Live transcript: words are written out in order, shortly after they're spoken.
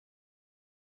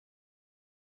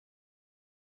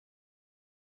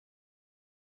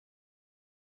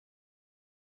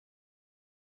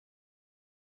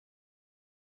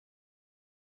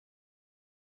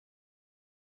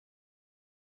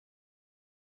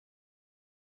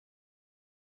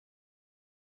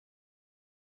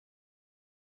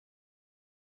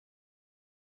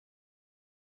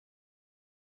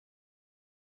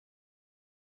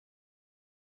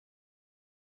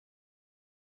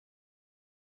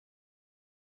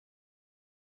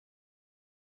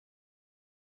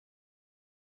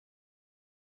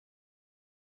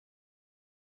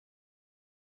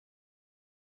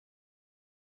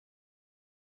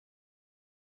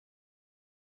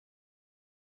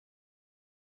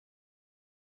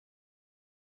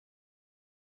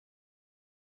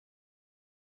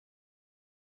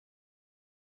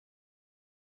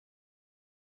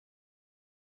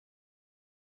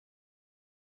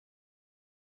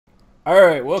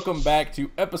Alright, welcome back to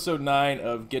episode 9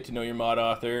 of Get to Know Your Mod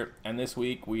Author. And this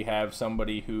week we have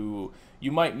somebody who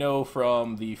you might know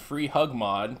from the Free Hug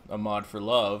mod, a mod for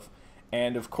love,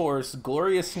 and of course,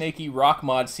 Glorious Snaky Rock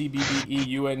Mod CBBE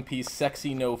UNP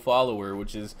Sexy No Follower,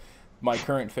 which is my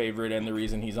current favorite and the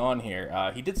reason he's on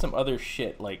here. He did some other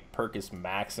shit like Percus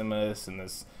Maximus and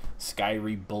this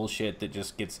Skyrim bullshit that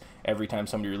just gets every time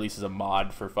somebody releases a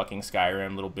mod for fucking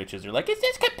Skyrim, little bitches are like, is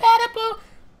this compatible?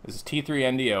 This is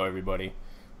T3NDO, everybody.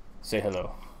 Say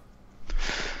hello.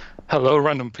 Hello,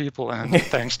 random people, and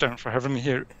thanks, Darren, for having me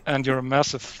here. And you're a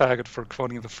massive faggot for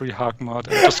quoting the Free Hug mod.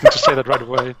 I'm just going to say that right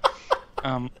away.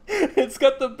 It's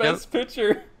got the best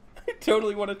picture. I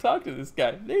totally want to talk to this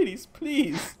guy. Ladies,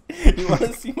 please. You want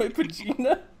to see my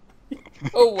vagina?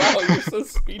 Oh, wow, you're so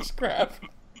speech crap.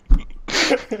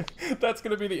 That's going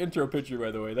to be the intro picture,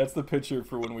 by the way. That's the picture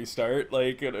for when we start.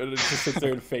 Like, it just sits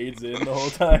there and fades in the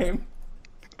whole time.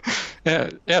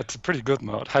 Yeah, it's a pretty good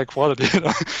mod, high quality.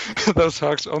 Those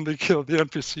hugs only kill the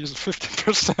NPCs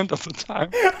 50% of the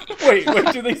time.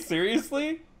 Wait, do they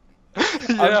seriously?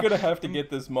 Yeah. I'm gonna have to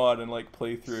get this mod and like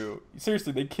play through.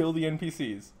 Seriously, they kill the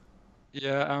NPCs.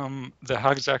 Yeah, the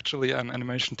hug is actually an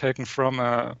animation taken from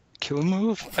a kill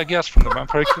move, I guess, from the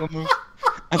vampire kill move.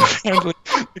 And apparently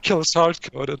the kill is hard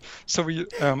coded. So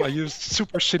I used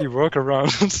super shitty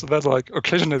workarounds that like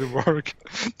occasionally work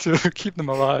to keep them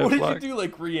alive. What did you do?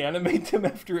 Like reanimate them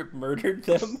after it murdered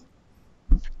them?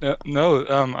 No,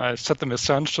 I set them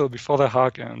essential before the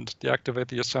hug and deactivate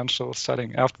the essential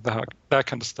setting after the hug. That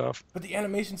kind of stuff. But the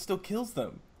animation still kills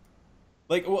them.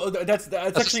 Like, well, that's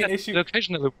actually an issue.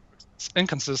 Occasionally it's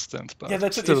inconsistent, but yeah,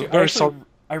 that's still an issue. very solid.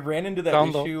 I ran into that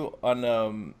issue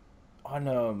on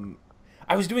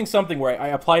I was doing something where I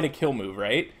applied a kill move,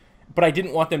 right? But I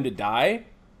didn't want them to die,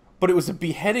 but it was a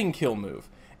beheading kill move.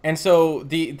 And so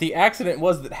the accident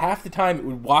was that half the time it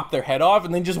would whop their head off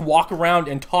and then just walk around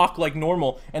and talk like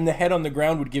normal, and the head on the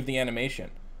ground would give the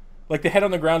animation. Like the head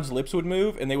on the ground's lips would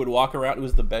move and they would walk around. It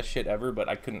was the best shit ever, but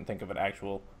I couldn't think of an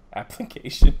actual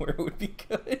application where it would be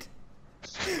good.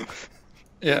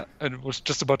 Yeah, I was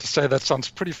just about to say that sounds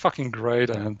pretty fucking great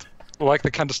and like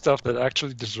the kind of stuff that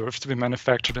actually deserves to be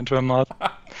manufactured into a mod.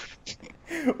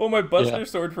 Well, my Buster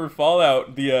Sword for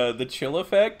Fallout, the chill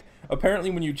effect,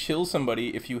 apparently when you chill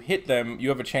somebody, if you hit them, you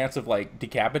have a chance of like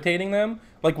decapitating them.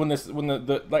 Like when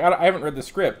the like I haven't read the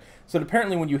script, so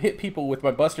apparently when you hit people with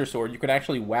my Buster Sword, you can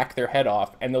actually whack their head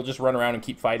off, and they'll just run around and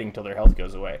keep fighting until their health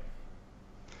goes away.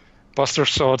 Buster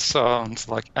Sword sounds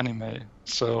like anime,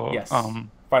 so yes.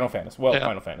 Final Fantasy. Well, yeah.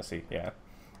 Final Fantasy, yeah.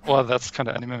 Well, that's kind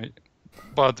of anime.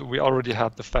 But we already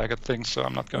had the faggot thing, so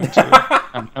I'm not going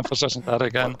to emphasize on that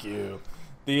again. Fuck you.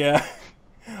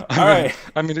 Alright.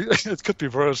 I mean, it could be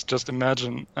worse. Just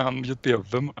imagine you'd be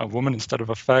a woman instead of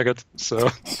a faggot. So,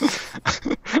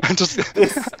 I'm just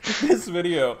this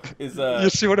video is. You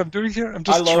see what I'm doing here? I'm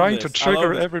just trying to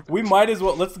trigger everybody. We might as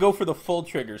well. Let's go for the full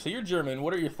trigger. So you're German.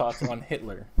 What are your thoughts on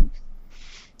Hitler?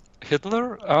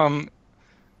 Hitler?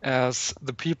 As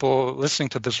the people listening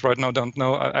to this right now don't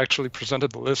know, I actually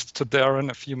presented the list to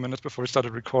Darren a few minutes before we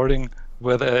started recording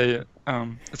with it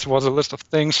was a list of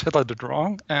things Hitler did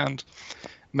wrong, and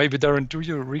maybe, Darren, do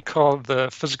you recall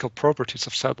the physical properties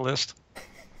of said list?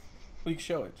 Well, you can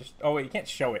show it. Oh wait, you can't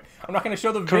show it. I'm not going to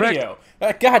show the video.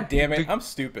 God damn it, I'm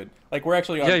stupid. Like we're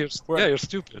actually on. Yeah, you're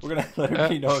stupid. We're gonna let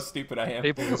everybody know how stupid I am.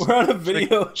 Ableist. We're on a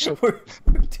video. We're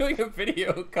doing a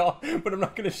video call, but I'm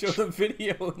not going to show the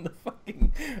video in the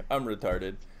fucking. I'm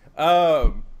retarded.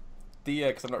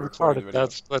 Because I'm not recording the video.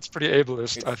 That's pretty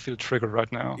ableist. I feel triggered right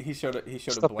now. He showed a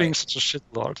Stop blank. being such a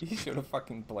shitlord. He showed a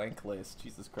fucking blank list.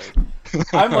 Jesus Christ.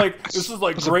 I'm like, this is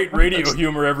like great radio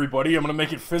humor, everybody. I'm gonna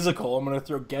make it physical. I'm gonna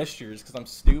throw gestures because I'm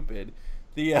stupid.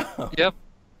 Yep.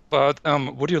 But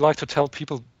would you like to tell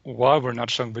people why we're not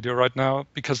showing video right now?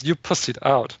 Because you pussied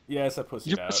out. Yes, I pussied out.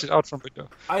 You pussied out from video.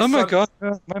 My god,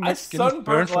 my skin is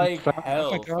burned from like the hell.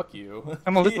 Oh my god. Fuck you.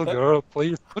 I'm a little girl,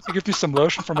 please. Would you give me some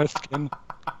lotion for my skin?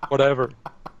 Whatever.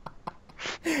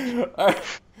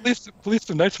 Please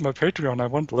donate to my Patreon. I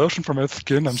want lotion for my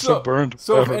skin. I'm so burned.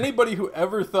 So if anybody who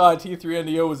ever thought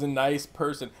T3NDO was a nice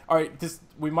person, all right,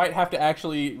 we might have to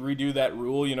actually redo that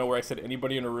rule. You know, where I said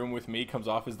anybody in a room with me comes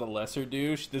off as the lesser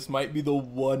douche. This might be the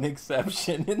one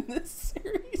exception in this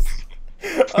series.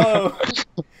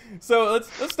 So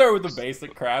let's start with the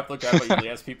basic crap. Like I usually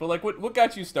ask people, like, what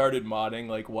got you started modding?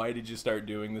 Like, why did you start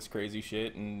doing this crazy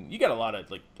shit? And you got a lot of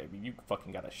like, I mean, you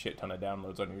fucking got a shit ton of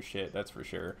downloads on your shit. That's for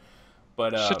sure.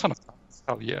 But shit ton of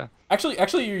hell yeah. Actually,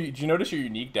 did you notice your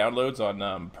unique downloads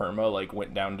on Perma like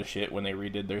went down to shit when they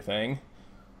redid their thing?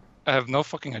 I have no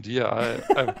fucking idea.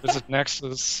 I visit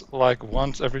Nexus like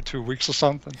once every 2 weeks or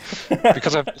something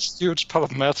because I have this huge pile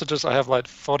of messages. I have like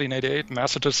 1488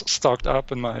 messages stocked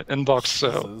up in my inbox.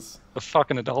 So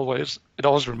Jesus. it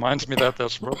always reminds me that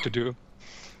there's work to do.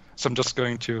 So I'm just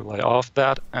going to lay off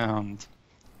that. And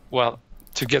well,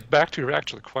 to get back to your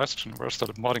actual question, where I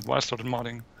started modding, why I started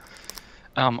modding.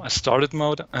 I started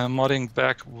modding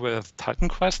back with Titan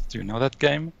Quest. Do you know that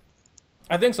game?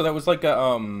 I think so. That was like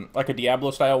a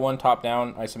Diablo style one, top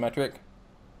down, isometric.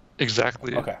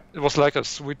 Exactly. Okay. It was like a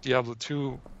sweet Diablo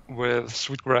 2 with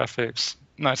sweet graphics,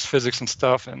 nice physics and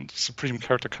stuff, and supreme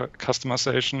character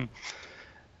customization.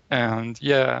 And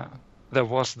yeah, there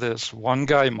was this one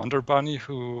guy, Munder Bunny,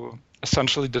 who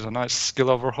essentially did a nice skill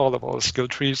overhaul of all the skill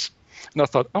trees. And I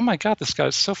thought, oh my god, this guy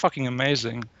is so fucking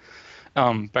amazing.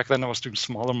 Back then I was doing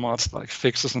smaller mods like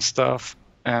fixes and stuff,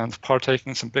 and partaking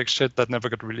in some big shit that never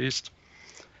got released.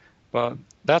 But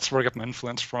that's where I got my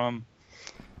influence from.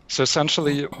 So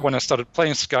essentially, when I started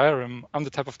playing Skyrim, I'm the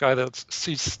type of guy that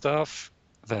sees stuff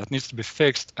that needs to be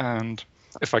fixed, and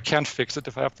if I can't fix it,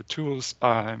 if I have the tools,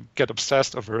 I get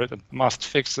obsessed over it and must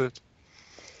fix it.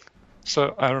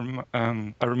 So I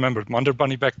remembered Munder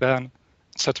Bunny back then,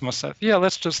 said to myself, yeah,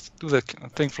 let's just do the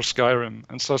thing for Skyrim,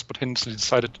 and so I spontaneously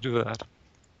decided to do that.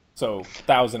 So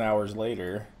 1,000 hours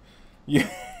later, you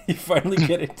finally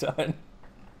get it done.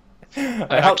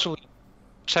 I actually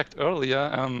checked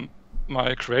earlier.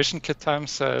 My creation kit time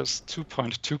says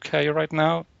 2.2k right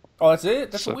now. Oh, that's it?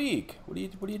 That's a week. What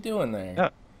are you doing there? Yeah,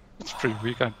 it's pretty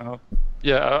weak, I know.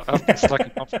 Yeah, I've been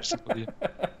slacking off recently.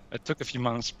 I took a few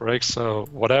months break, so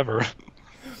whatever.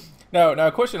 Now,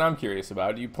 a question I'm curious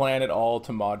about: do you plan at all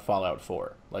to mod Fallout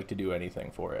 4? Like to do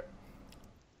anything for it?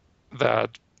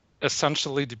 That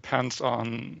essentially depends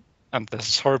on, and this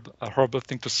is a horrible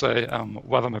thing to say,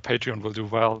 whether my Patreon will do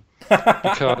well.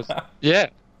 Because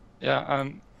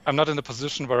I'm not in a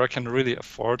position where I can really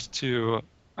afford to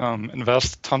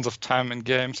invest tons of time in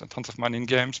games and tons of money in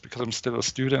games because I'm still a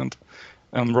student.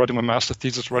 I'm writing my master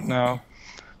thesis right now.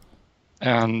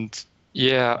 And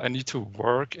yeah, I need to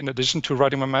work in addition to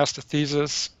writing my master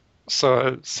thesis. So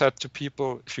I said to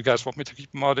people, if you guys want to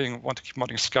keep modding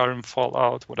Skyrim,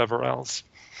 Fallout, whatever else,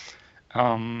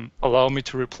 allow me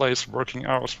to replace working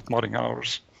hours with modding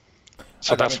hours.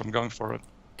 So that's what I'm going for it.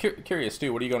 Curious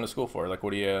too. What are you going to school for? Like,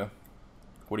 what are you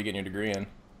getting your degree in?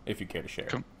 If you care to share.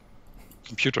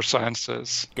 Computer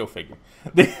sciences. Go figure.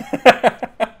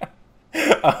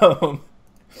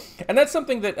 And that's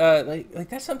something that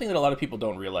that's something that a lot of people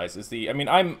don't realize is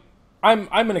I'm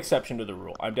an exception to the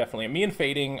rule. I'm definitely, me and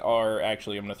Fading are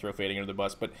actually, I'm going to throw Fading under the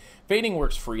bus, but Fading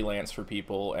works freelance for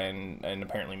people and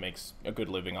apparently makes a good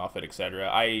living off it, etc.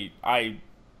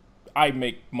 I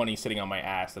make money sitting on my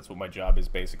ass. That's what my job is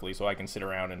basically, so I can sit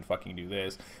around and fucking do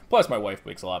this. Plus my wife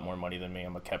makes a lot more money than me.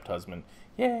 I'm a kept husband.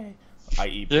 Yay.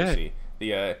 I.e. pussy.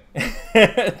 Oh,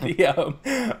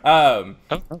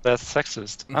 that's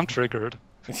sexist. I'm triggered.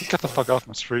 Get the fuck off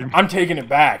my stream. I'm taking it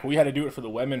back. We had to do it for the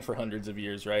women for hundreds of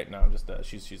years, right? No, I'm just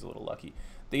she's a little lucky.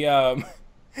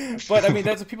 But I mean,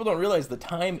 that's what people don't realize. The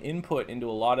time input into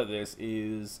a lot of this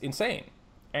is insane,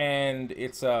 and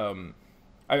it's I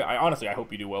honestly, I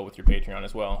hope you do well with your Patreon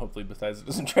as well. Hopefully Bethesda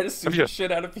doesn't try to sue the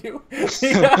shit out of you.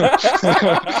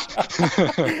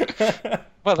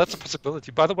 Well, that's a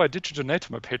possibility. By the way, did you donate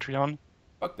to my Patreon?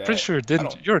 Fuck that. Pretty sure you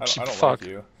didn't. You're a cheap fuck.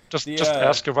 Like just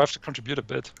ask your wife to contribute a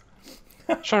bit.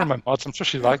 Show her my mods. I'm sure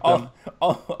she liked them.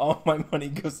 All my money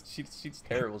goes. She's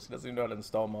terrible. She doesn't even know how to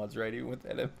install mods right, even with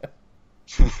NML.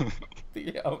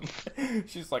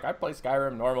 She's like, I play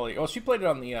Skyrim normally. Well, she played it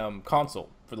on the console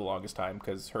for the longest time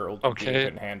because her old computer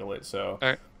couldn't handle it. So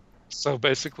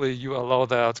basically, you allow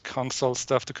that console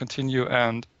stuff to continue,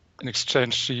 and in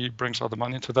exchange, she brings all the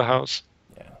money to the house.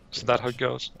 Yeah. So that's how it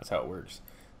goes. That's how it works.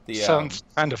 Sounds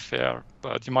kind of fair,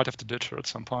 but you might have to ditch her at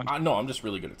some point. No, I'm just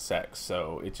really good at sex,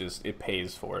 so it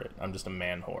pays for it. I'm just a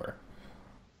man whore.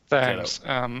 Thanks.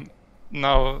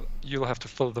 Now you'll have to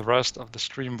fill the rest of the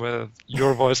stream with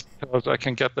your voice because I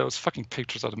can get those fucking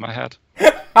pictures out of my head.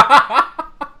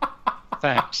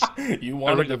 Thanks. You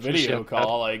wanted a video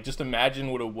call. Like, just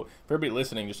imagine for everybody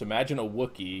listening, just imagine a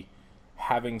Wookiee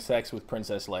having sex with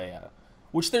Princess Leia.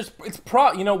 Which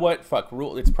you know what? Fuck,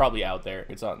 it's probably out there.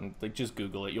 It's on, like, just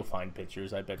Google it. You'll find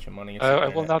pictures. I bet you money. I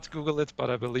will not Google it, but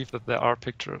I believe that there are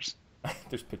pictures.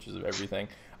 There's pictures of everything.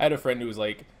 I had a friend who was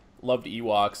like, loved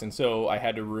Ewoks, and so I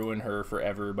had to ruin her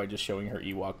forever by just showing her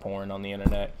Ewok porn on the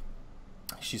internet.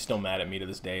 She's still mad at me to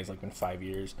this day. It's like been 5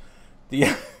 years.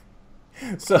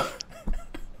 So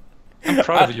I'm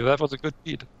proud of you. That was a good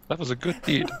deed.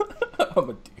 I'm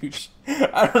a douche.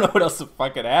 I don't know what else to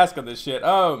fucking ask on this shit.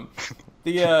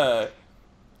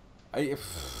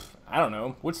 I don't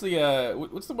know. What's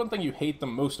the one thing you hate the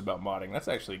most about modding? That's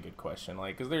actually a good question.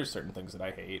 Like, because there's certain things that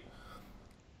I hate.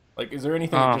 Like, is there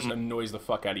anything that just annoys the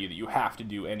fuck out of you that you have to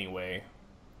do anyway?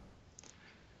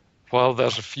 Well,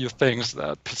 there's a few things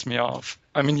that piss me off.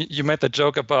 I mean, you made the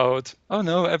joke about, oh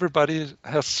no, everybody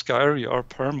has Skyri or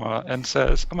Perma and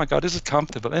says, oh my god, is it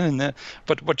comfortable?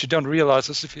 But what you don't realize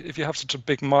is if you have such a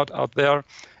big mod out there,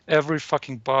 every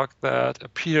fucking bug that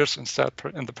appears in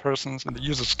the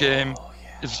user's game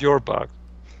is your bug.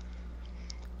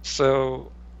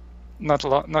 So, not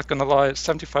gonna lie,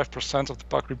 75% of the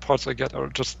bug reports I get are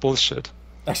just bullshit.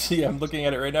 Actually, I'm looking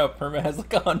at it right now. Perma has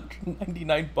like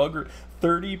 199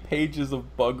 30 pages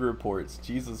of bug reports.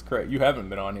 Jesus Christ. You haven't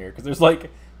been on here because there's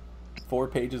like 4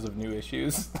 pages of new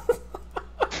issues.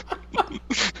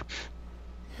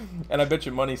 And I bet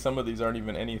you money some of these aren't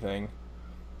even anything.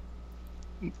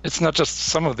 It's not just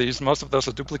some of these. Most of those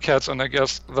are duplicates, and I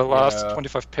guess the last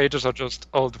 25 pages are just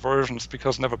old versions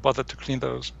because never bothered to clean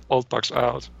those old bugs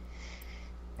out.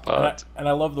 But and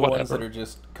I love the whatever. ones that are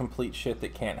just complete shit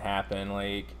that can't happen.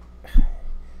 Like,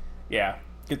 yeah.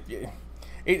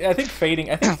 I think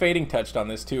Fading touched on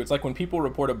this too. It's like when people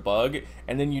report a bug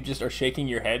and then you just are shaking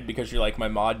your head because you're like, my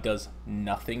mod does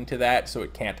nothing to that, so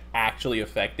it can't actually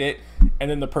affect it.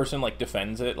 And then the person like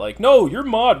defends it, like, no, your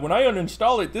mod, when I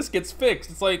uninstall it, this gets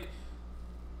fixed. It's like,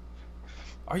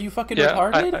 are you fucking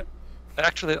retarded? I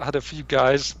actually had a few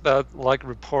guys that like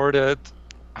reported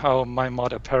how my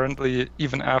mod apparently,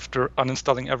 even after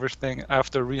uninstalling everything,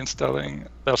 after reinstalling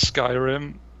their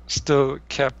Skyrim, still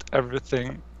kept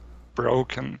everything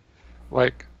broken.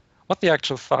 Like, what the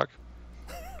actual fuck?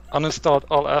 Uninstalled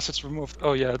all assets, removed.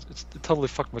 Oh yeah, it totally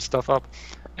fucked my stuff up.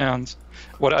 And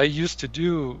what I used to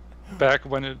do back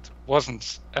when it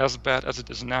wasn't as bad as it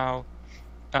is now,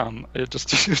 it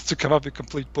just used to come up with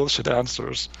complete bullshit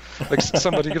answers. Like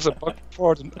somebody gives a bug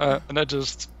report and I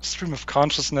just stream of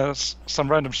consciousness some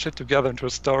random shit together into a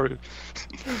story.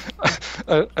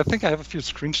 I think I have a few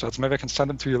screenshots. Maybe I can send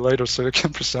them to you later so you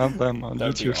can present them on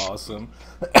YouTube. That'd be awesome.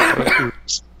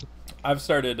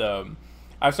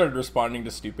 I've started responding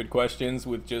to stupid questions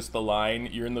with just the line,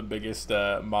 you're in the biggest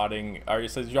modding, or it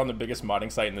says you're on the biggest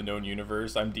modding site in the known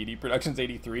universe. I'm DD Productions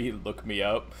 83, look me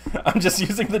up. I'm just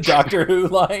using the Doctor Who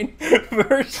line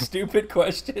for stupid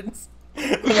questions.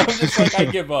 And I'm just like, I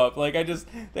give up. Like,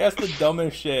 they ask the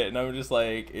dumbest shit, and I'm just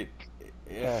like,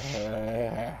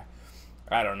 I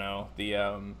don't know.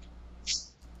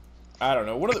 I don't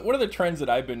know. One of the trends that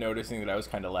I've been noticing that I was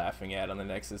kind of laughing at on the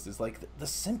Nexus is like the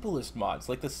simplest mods.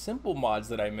 Like the simple mods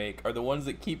that I make are the ones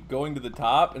that keep going to the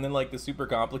top, and then like the super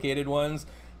complicated ones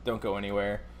don't go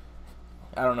anywhere.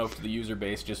 I don't know if the user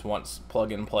base just wants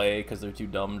plug and play because they're too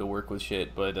dumb to work with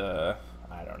shit, but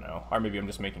I don't know. Or maybe I'm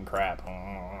just making crap.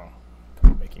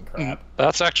 Making crap.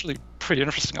 That's actually pretty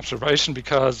interesting observation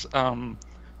because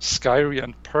Skyri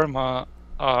and Perma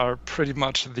are pretty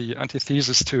much the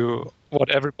antithesis to what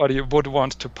everybody would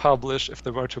want to publish if they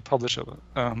were to publish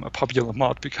a popular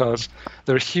mod, because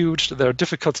they're huge, they're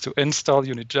difficult to install,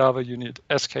 you need Java, you need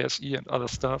SKSE and other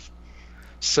stuff.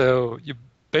 So you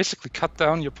basically cut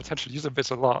down your potential user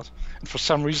base a lot, and for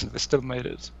some reason they still made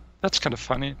it. That's kind of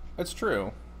funny. That's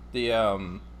true.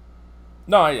 No,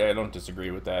 I don't disagree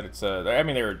with that. It's I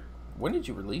mean, when did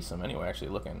you release them anyway? Actually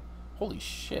looking, holy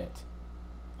shit,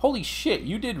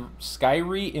 you did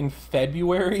Skyri in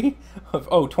February of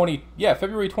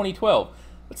February 2012.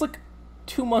 That's like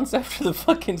 2 months after the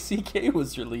fucking CK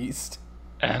was released.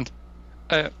 And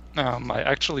I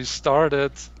actually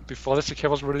started before the CK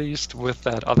was released with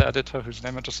that other editor whose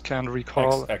name I just can't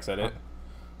recall. Xedit.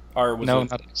 Or was no,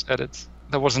 it... not Xedit.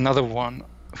 There was another one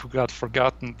who got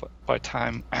forgotten by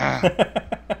time. I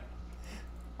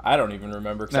don't even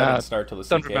remember because I didn't start till the CK.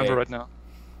 Don't remember right now.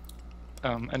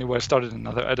 Anyway, I started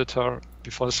another editor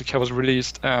before the CK was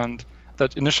released, and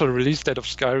that initial release date of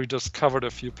Skyri just covered a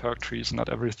few perk trees, not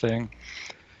everything.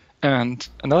 And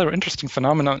another interesting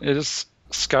phenomenon is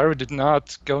Skyri did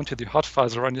not go into the hot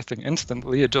files or anything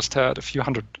instantly. It just had a few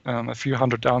hundred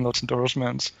downloads,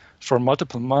 endorsements for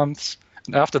multiple months.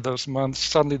 And after those months,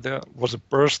 suddenly there was a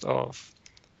burst of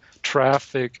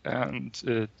traffic, and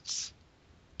it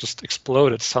just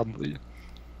exploded suddenly.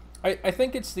 I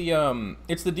think it's the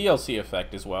DLC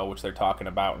effect as well, which they're talking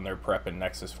about and they're prepping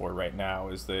Nexus for right now.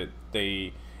 Is that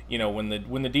they, when the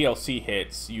DLC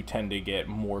hits, you tend to get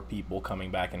more people coming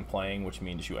back and playing, which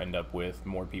means you end up with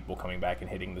more people coming back and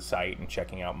hitting the site and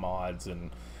checking out mods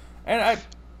and I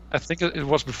think it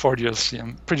was before DLC.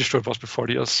 I'm pretty sure it was before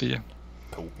DLC.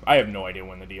 Cool. I have no idea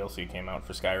when the DLC came out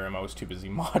for Skyrim. I was too busy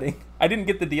modding. I didn't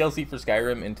get the DLC for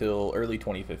Skyrim until early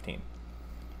 2015.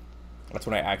 That's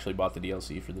when I actually bought the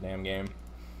DLC for the damn game.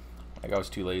 Like, I was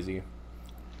too lazy.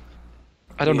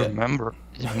 I don't The remember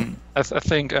even. I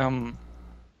think I'm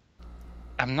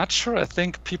not sure. I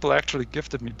think people actually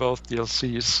gifted me both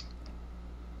DLCs,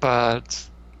 but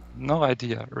no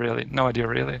idea really. No idea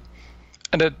really.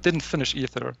 And I didn't finish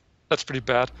either. That's pretty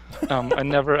bad.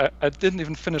 I didn't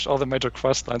even finish all the major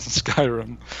quest lines in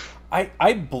Skyrim.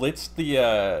 I blitzed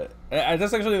the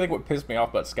that's actually like what pissed me off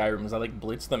about Skyrim is I like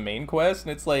blitzed the main quest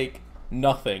and it's like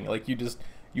nothing. Like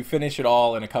you finish it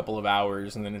all in a couple of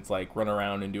hours and then it's like run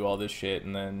around and do all this shit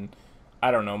and then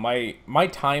I don't know. My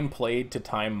time played to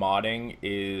time modding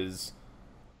is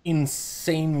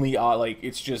insanely odd. Like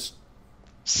it's just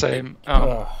Same.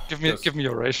 just Give me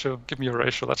your ratio. Give me your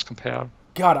ratio. Let's compare.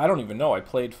 God, I don't even know. I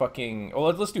played fucking.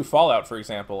 Well, let's do Fallout for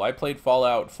example. I played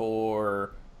Fallout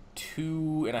for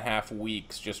 2.5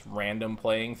 weeks, just random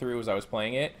playing through as I was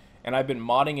playing it, and I've been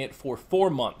modding it for 4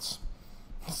 months.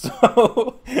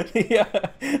 So yeah,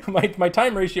 my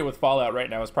time ratio with Fallout right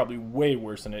now is probably way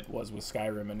worse than it was with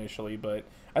Skyrim initially. But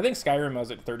I think Skyrim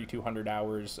was at 3,200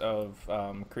 hours of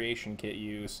creation kit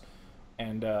use,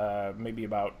 and maybe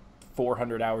about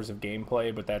 400 hours of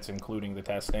gameplay, but that's including the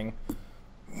testing.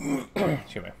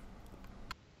 Excuse me.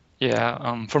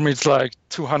 Yeah, for me it's like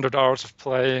 200 hours of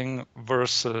playing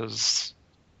versus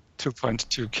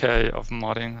 2.2K of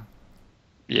modding.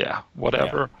 Yeah,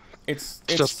 whatever. Yeah. It's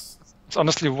It's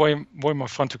honestly way more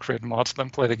fun to create mods than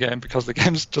play the game because the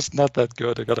game's just not that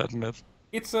good, I gotta admit.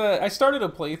 it's I started a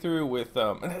playthrough with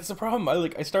and that's the problem.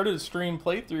 I started a stream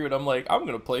playthrough and I'm like I'm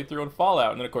gonna play through on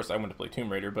Fallout and then of course I went to play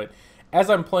Tomb Raider, but as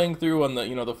I'm playing through on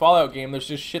the Fallout game, there's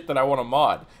just shit that I want to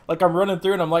mod. Like I'm running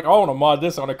through and I'm like, oh, I want to mod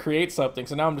this, I want to create something.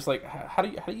 So now I'm just like, how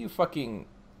do you fucking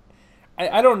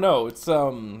I don't know. It's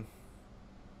I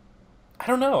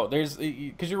don't know. There's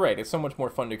because you're right. It's so much more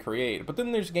fun to create. But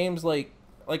then there's games like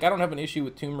I don't have an issue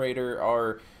with Tomb Raider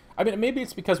or I mean maybe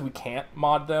it's because we can't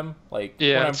mod them. Like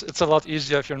Yeah, it's a lot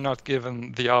easier if you're not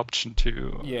given the option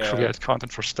to yeah, create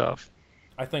content for stuff.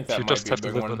 I think So that you might just be a have to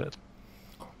big live one. with it.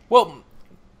 Well,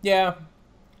 yeah,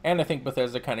 and I think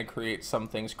Bethesda kind of creates some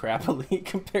things crappily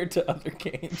compared to other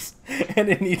games, and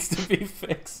it needs to be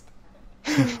fixed.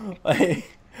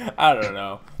 Like I don't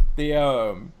know. The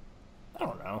I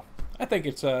don't know. I think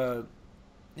it's I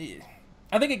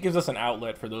think it gives us an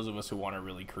outlet for those of us who want to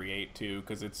really create too,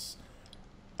 because it's.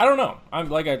 I don't know. I'm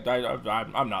like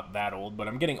I'm not that old, but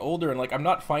I'm getting older, and like I'm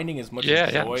not finding as much Yeah,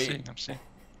 joy. I'm seeing.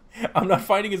 I'm not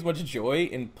finding as much joy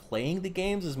in playing the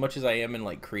games as much as I am in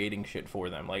like creating shit for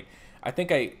them. Like I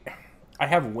think I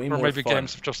have way Or more maybe fun.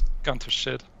 games have just gone to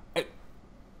shit.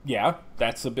 Yeah,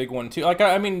 that's a big one too. Like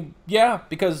I mean, yeah,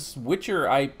 because Witcher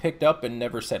I picked up and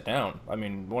never set down. I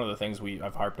mean, one of the things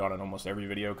I've harped on in almost every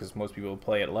video because most people who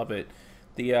play it love it.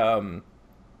 The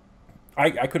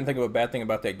I couldn't think of a bad thing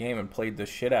about that game and played the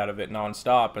shit out of it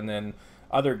nonstop. And then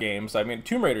other games, I mean,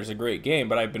 Tomb Raider's a great game,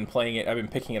 but I've been playing it. I've been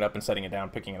picking it up and setting it down,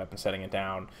 picking it up and setting it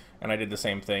down. And I did the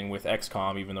same thing with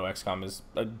XCOM, even though XCOM is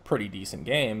a pretty decent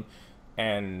game.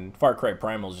 And Far Cry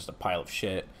Primal is just a pile of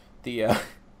shit. The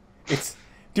it's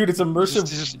dude, it's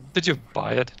immersive. Did you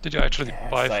buy it? Did you actually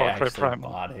Yes, buy I Far Cry actually Primal?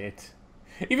 bought it.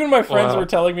 Even my friends Wow. were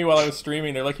telling me while I was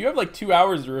streaming, they're like, "You have like 2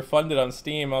 hours to refund it on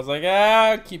Steam." I was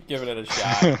like, keep giving it a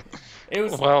shot." It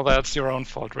was Well, that's your own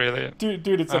fault, really. dude,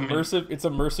 it's I mean- immersive. It's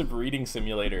immersive reading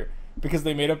simulator because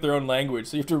they made up their own language,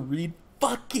 so you have to read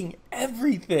fucking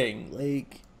everything.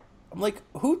 Like, I'm like,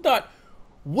 who thought?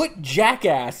 What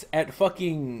jackass at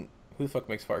fucking who the fuck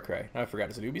makes Far Cry? Now I forgot.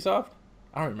 Is it Ubisoft?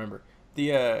 I don't remember.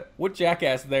 The what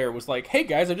jackass there was like, hey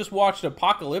guys, I just watched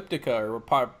Apocalyptica or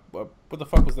what the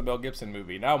fuck was the Mel Gibson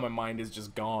movie? Now my mind is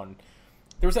just gone.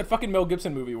 There was that fucking Mel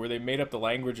Gibson movie where they made up the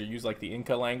language or used like the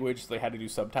Inca language, so they had to do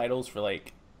subtitles for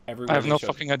like everyone. I have no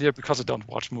fucking idea because I don't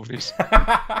watch movies.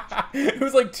 It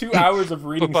was like 2 hours of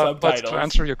reading But subtitles. to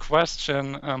answer your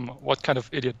question, what kind of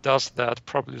idiot does that?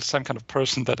 Probably the same kind of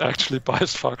person that actually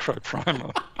buys Far Cry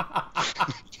Primal.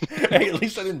 Hey, at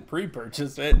least I didn't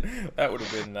pre-purchase it. That would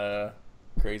have been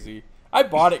crazy. I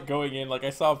bought it going in. Like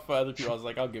I saw other people, I was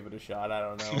like, I'll give it a shot. I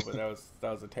don't know, but that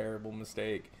was a terrible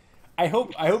mistake. I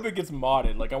hope it gets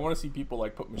modded. Like I want to see people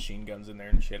like put machine guns in there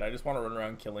and shit. I just want to run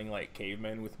around killing like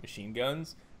cavemen with machine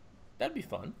guns. That'd be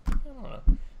fun. I don't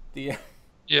know. The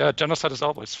Yeah, genocide is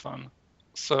always fun.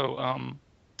 So,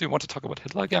 do you want to talk about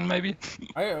Hitler again, maybe?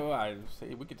 I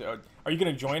say we could. Are you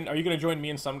gonna join? Are you gonna join me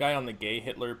and some guy on the gay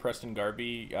Hitler Preston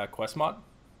Garvey quest mod?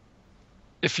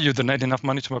 If you donate enough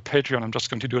money to my Patreon, I'm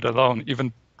just going to do it alone,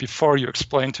 even before you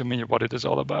explain to me what it is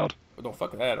all about. Oh, don't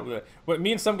fuck that. But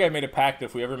me and some guy made a pact.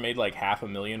 If we ever made like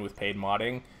 500,000 with paid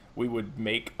modding, we would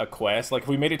make a quest. Like if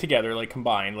we made it together, like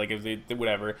combined, like if they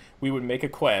whatever, we would make a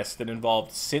quest that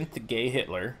involved synth gay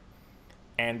Hitler,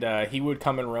 and he would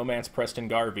come and romance Preston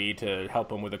Garvey to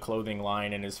help him with a clothing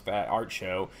line and his fat art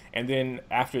show. And then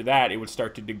after that, it would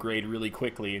start to degrade really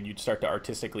quickly, and you'd start to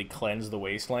artistically cleanse the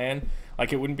wasteland.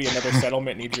 Like, it wouldn't be another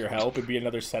settlement needs your help; it'd be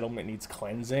another settlement needs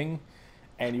cleansing,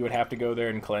 and you would have to go there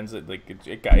and cleanse it. Like,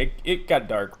 it got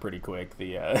dark pretty quick.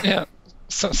 Yeah.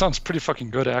 Sounds pretty fucking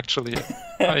good, actually.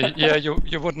 Yeah,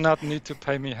 you would not need to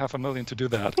pay me $500,000 to do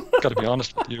that. Gotta be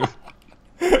honest with you.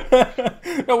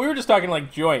 No, we were just talking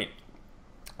like joint.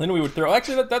 Then we would throw.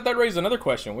 Actually, that raises another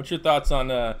question. What's your thoughts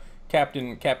on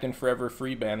Captain Forever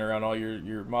free banner on all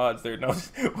your mods there? No,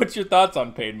 what's your thoughts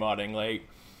on paid modding? Like,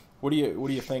 what do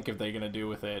you think if they're gonna do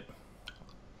with it?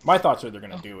 My thoughts are they're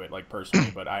gonna do it, like,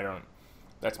 personally, but I don't.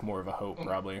 That's more of a hope,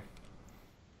 probably.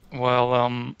 Well,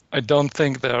 I don't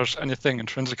think there's anything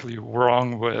intrinsically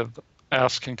wrong with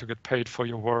asking to get paid for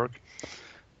your work,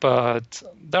 but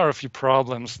there are a few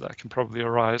problems that can probably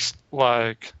arise,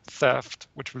 like theft,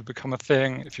 which will become a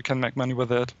thing if you can make money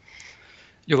with it.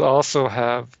 You'll also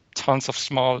have tons of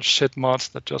small shit mods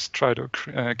that just try to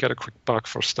get a quick buck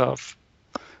for stuff.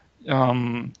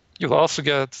 You'll also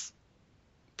get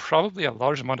probably a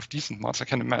large amount of decent mods. I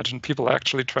can imagine people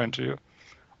actually trying to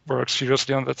work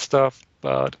seriously on that stuff,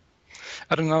 but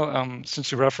I don't know,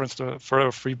 since you referenced the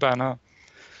Forever Free banner,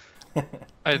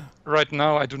 right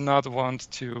now I do not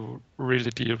want to really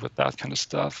deal with that kind of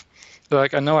stuff.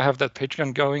 Like, I know I have that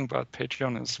Patreon going, but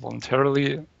Patreon is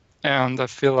voluntarily, and I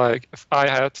feel like if I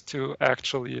had to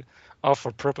actually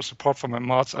offer proper support for my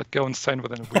mods, I'd go insane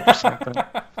within a week or something.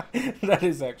 That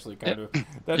is actually kind of...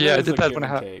 Yeah, I did that when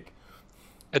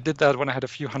I did that when I had a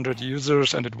few hundred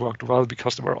users, and it worked well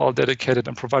because they were all dedicated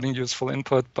and providing useful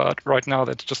input, but right now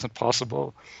that's just not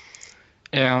possible.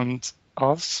 And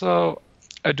also,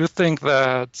 I do think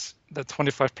that the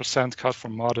 25% cut for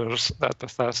modders that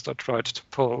Bethesda tried to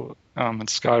pull in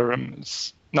Skyrim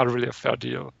is not really a fair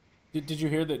deal. Did you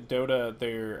hear that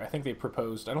Dota, I think they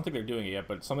proposed, I don't think they're doing it yet,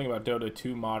 but something about Dota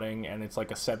 2 modding, and it's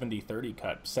like a 70-30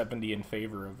 cut, 70 in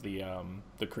favor of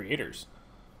the creators.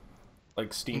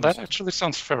 Like, Steam's... That actually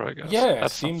sounds fair, I guess. Yeah,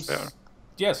 that sounds fair.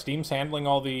 Yeah, Steam's handling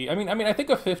all the... I mean, I think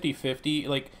a 50-50,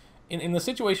 like, in the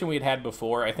situation we had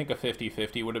before, I think a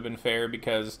 50-50 would have been fair,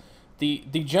 because the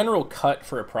general cut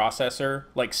for a processor,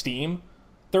 like Steam,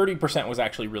 30% was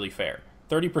actually really fair.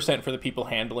 30% for the people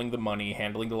handling the money,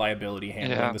 handling the liability,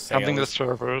 handling the sales. Handling the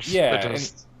servers. Yeah,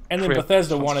 and then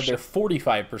Bethesda wanted their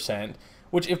 45%,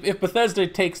 which if Bethesda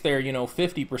takes their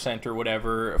 50% or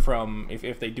whatever from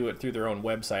if they do it through their own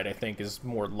website, I think is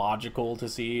more logical to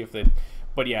see if they.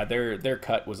 But yeah, their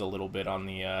cut was a little bit on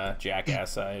the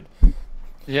jackass side.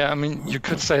 Yeah, I mean, you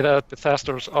could say that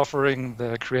Bethesda is offering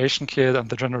the creation kit and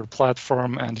the general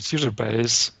platform and its user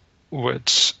base,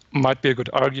 which might be a good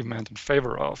argument in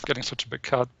favor of getting such a big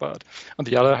cut. But on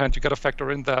the other hand, you got to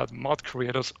factor in that mod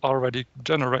creators already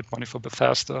generate money for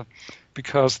Bethesda,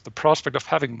 because the prospect of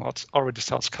having mods already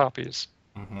sells copies.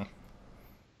 Mm-hmm.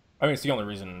 I mean, it's the only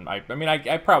reason. I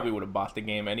probably would have bought the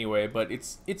game anyway, but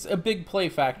it's a big play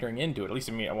factoring into it. At least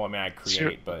I create,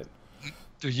 sure. But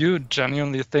do you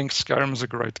genuinely think Skyrim is a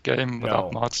great game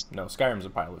without mods? No, Skyrim's a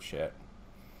pile of shit.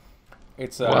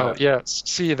 It's well, yes.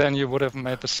 See, then you would have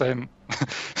made the same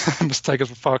mistake as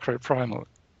with Far Cry Primal.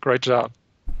 Great job.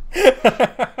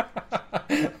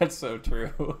 That's so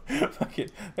true.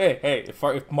 Hey, if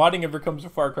modding ever comes to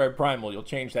Far Cry Primal, you'll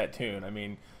change that tune. I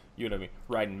mean,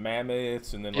 riding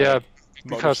mammoths and then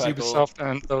because Ubisoft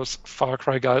and those Far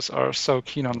Cry guys are so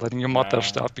keen on letting you mod their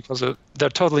stuff, because they're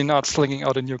totally not slinging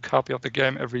out a new copy of the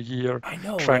game every year. I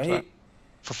know, right?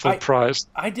 For full price.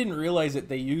 I didn't realize that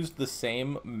they used the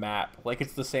same map. Like,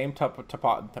 it's the same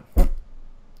topography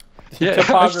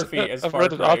as Far Cry. I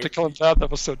read an article on that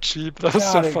was so cheap. That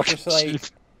was so fucking cheap.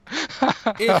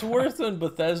 It's worse than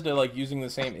Bethesda using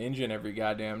the same engine every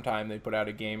goddamn time they put out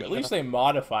a game. At least they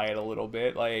modify it a little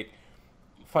bit. Like,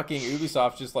 fucking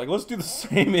Ubisoft just let's do the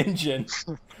same engine.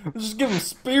 Let's just give them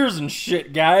spears and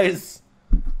shit, guys.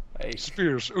 Hey.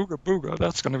 Spears, ooga booga,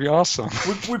 that's gonna be awesome.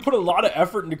 We put a lot of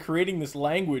effort into creating this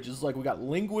language. It's like we got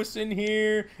linguists in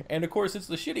here, and of course it's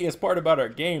the shittiest part about our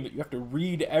game that you have to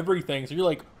read everything. So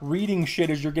you're reading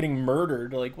shit as you're getting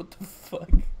murdered. Like, what the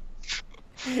fuck?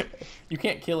 You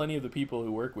can't kill any of the people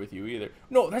who work with you either.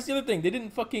 No, that's the other thing. They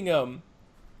didn't fucking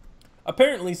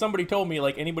apparently somebody told me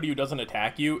anybody who doesn't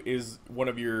attack you is one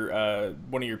of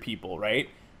your people, right?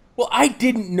 Well, I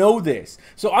didn't know this.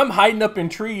 So I'm hiding up in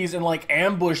trees and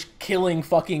ambush killing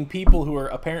fucking people who are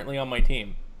apparently on my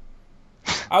team.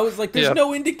 I was like, there's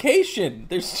no indication.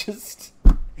 There's just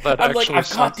That I'm actually I've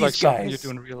caught sounds these like something guys. you do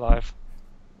in real life.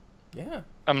 Yeah.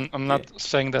 I'm not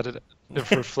saying that it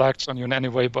reflects on you in any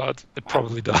way, but it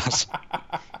probably does.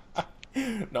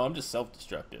 No, I'm just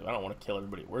self-destructive. I don't want to kill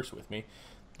everybody that works with me.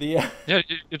 The Yeah,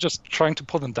 you're just trying to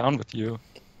pull them down with you.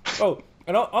 Oh,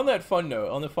 and on that fun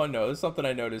note, there's something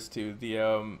I noticed too.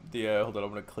 Hold on, I'm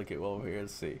gonna click it while we're here.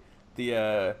 Let's see.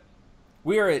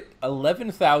 We are at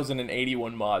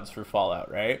 11,081 mods for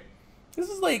Fallout, right? This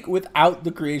is like without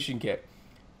the creation kit.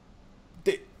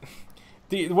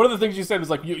 One of the things you said was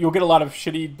like you'll get a lot of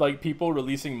shitty like people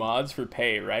releasing mods for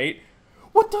pay, right?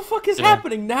 What the fuck is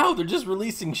happening now? They're just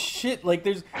releasing shit. Like,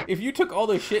 if you took all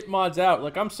the shit mods out,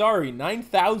 like, I'm sorry,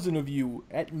 9,000 of you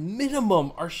at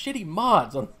minimum are shitty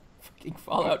mods on fucking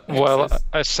Fallout Nexus. Well,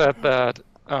 I said that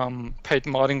paid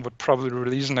modding would probably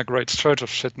release in a great surge of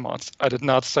shit mods. I did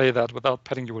not say that without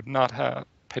paid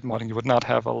modding you would not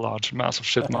have a large mass of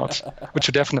shit mods, which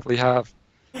you definitely have.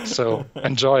 So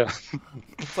enjoy it.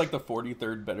 It's like the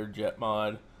 43rd Better Jet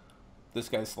mod. This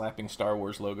guy's slapping Star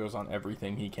Wars logos on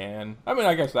everything he can. I mean,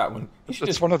 I guess that one.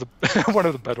 It's one of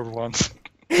the better ones.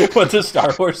 What, the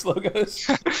Star Wars logos?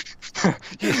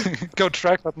 Go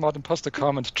track that mod and post a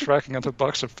comment tracking until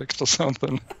bugs are fixed or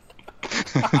something.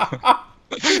 I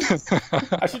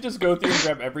should just go through and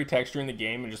grab every texture in the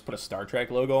game and just put a Star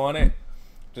Trek logo on it.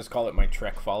 Just call it my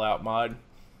Trek Fallout mod.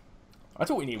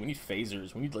 That's what we need. We need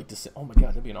phasers. We need like oh my god,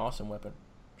 that'd be an awesome weapon.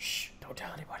 Shh! Don't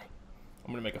tell anybody.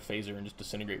 I'm gonna make a phaser and just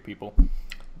disintegrate people.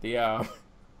 Or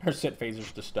set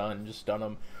phasers to stun, just stun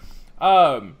them.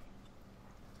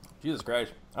 Jesus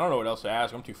Christ, I don't know what else to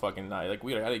ask. I'm too fucking night. Like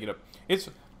we gotta get up. It's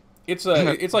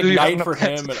like night for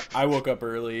him, and I woke up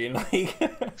early and like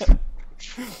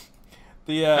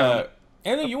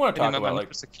anything you want to talk about?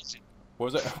 Like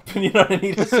what was it? Opinion on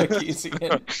Anita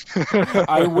Sarkeesian.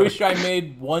 I wish I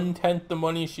made 1/10 the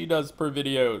money she does per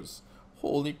videos.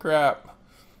 Holy crap.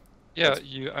 Yeah,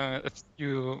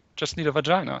 you just need a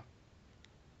vagina.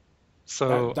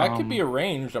 So that could be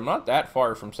arranged. I'm not that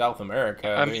far from South America.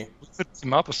 I mean, we could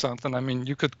team up or something. I mean,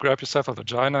 you could grab yourself a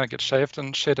vagina, get shaved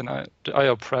and shit, and I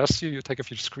oppress you. You take a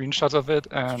few screenshots of it,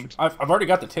 and I've already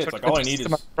got the tits. Like all I need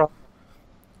is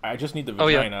I just need the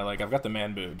vagina. Yeah. Like I've got the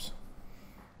man boobs.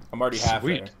 I'm already half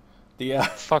there.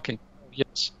 Fucking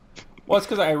yes. Well, it's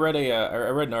because I read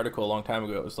an article a long time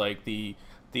ago. It was like the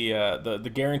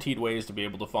guaranteed ways to be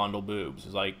able to fondle boobs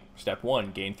is like step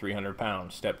 1, gain 300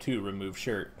 pounds. Step 2, remove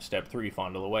shirt. Step 3,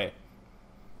 fondle away.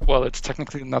 Well, it's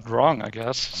technically not wrong, I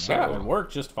guess. So. Yeah, it would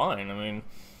work just fine. I mean,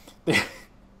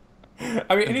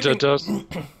 anything.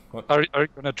 Are you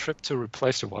gonna trip to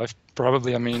replace your wife?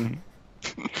 Probably. I mean.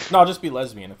 No, I'll just be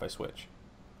lesbian if I switch.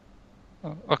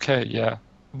 Okay, yeah.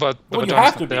 But well, you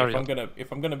have to be if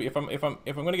I'm gonna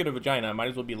get a vagina, I might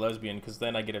as well be lesbian because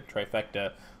then I get a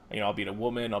trifecta. You know, I'll be a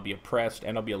woman, I'll be oppressed,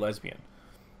 and I'll be a lesbian.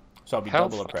 So I'll be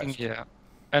double oppressed. Yeah,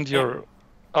 and you're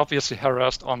obviously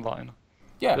harassed online.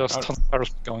 Yeah, there's tons of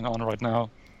harassment going on right now.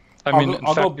 I mean, in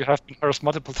fact, you have been harassed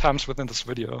multiple times within this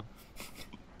video.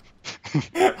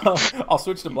 I'll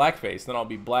switch to blackface, then I'll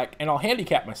be black, and I'll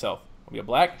handicap myself. I'll be a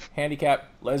black,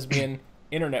 handicapped, lesbian,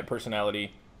 internet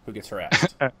personality who gets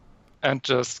harassed. And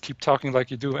just keep talking like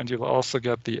you do, and you'll also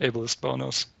get the ableist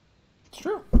bonus. It's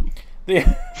true.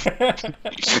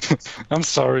 I'm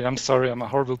sorry, I'm a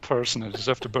horrible person. I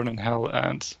deserve to burn in hell,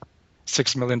 and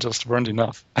 6 million just weren't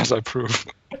enough, as I prove.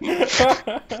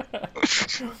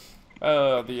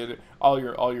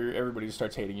 Everybody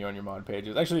starts hating you on your mod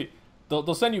pages. Actually,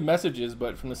 they'll send you messages,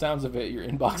 but from the sounds of it, your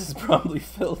inbox is probably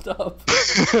filled up.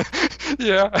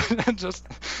 Yeah, and just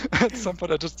at some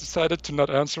point I just decided to not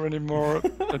answer anymore,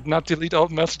 and not delete all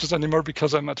messages anymore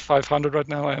because I'm at 500 right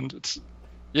now, and it's.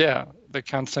 Yeah, they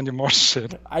can't send you more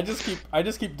shit. I just keep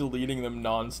deleting them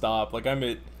nonstop. Like I'm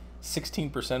at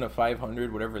 16% of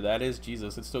 500, whatever that is.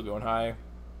 Jesus, it's still going high.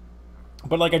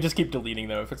 But like I just keep deleting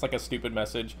them. If it's like a stupid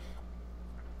message,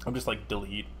 I'm just like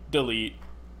delete.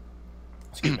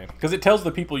 Excuse me, because it tells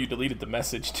the people you deleted the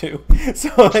message to.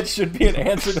 So that should be an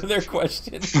answer to their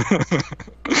question.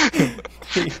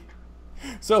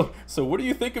 So what do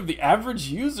you think of the average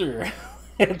user?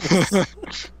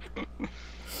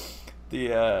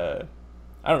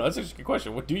 I don't know, that's actually a good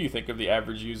question. What do you think of the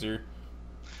average user?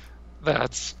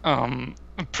 That's a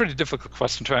pretty difficult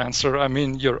question to answer. I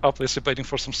mean, you're obviously waiting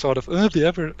for some sort of,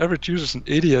 the average user's an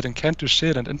idiot and can't do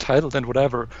shit and entitled and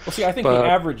whatever. Well, see, I think the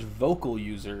average vocal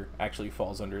user actually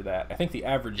falls under that. I think the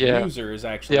average user is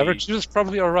actually... The average user is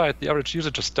probably alright. The average user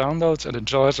just downloads and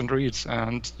enjoys and reads,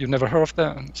 and you never hear of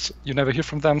them. You never hear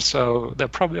from them, so they're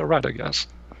probably alright, I guess.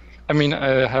 I mean,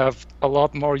 I have a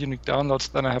lot more unique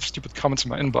downloads than I have stupid comments in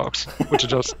my inbox, which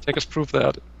just take as proof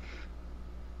that...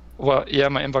 Well, yeah,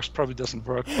 my inbox probably doesn't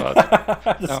work, but...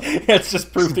 It's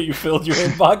just proof that you filled your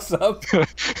inbox up.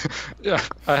 Yeah,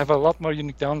 I have a lot more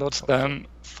unique downloads than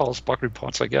false bug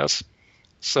reports, I guess.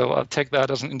 So I'll take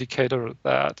that as an indicator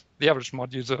that the average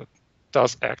mod user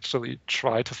does actually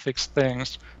try to fix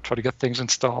things, try to get things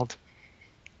installed.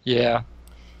 Yeah,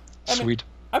 sweet.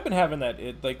 I've been having that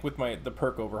like with the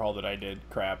perk overhaul that I did.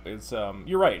 Crap, it's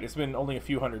you're right. It's been only a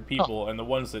few hundred people, and the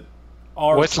ones that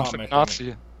are Wasteland commenting,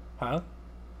 Feminazi. huh?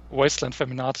 Wasteland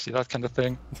Feminazi, that kind of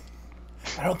thing.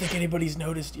 I don't think anybody's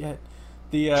noticed yet.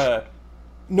 The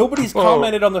nobody's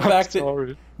commented on the fact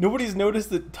that nobody's noticed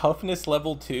that toughness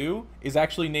level 2 is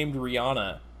actually named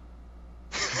Rihanna.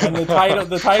 And the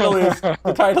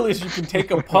title is you can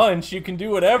take a punch, you can do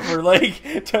whatever,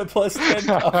 like to plus 10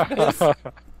 toughness. I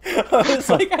was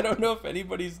like, I don't know if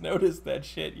anybody's noticed that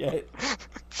shit yet.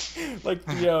 Like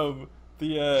the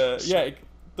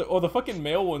fucking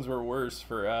male ones were worse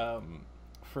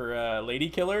for Lady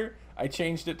Killer. I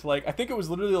changed it to like, I think it was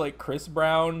literally like Chris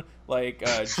Brown, like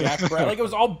Jack Brown, like it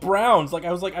was all Browns. Like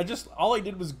I was like, all I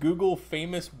did was Google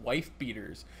famous wife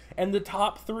beaters, and the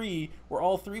top 3 were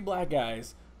all 3 black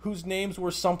guys whose names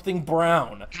were something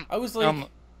Brown. I was like,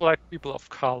 black people of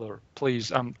color,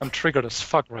 please. I'm triggered as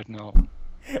fuck right now.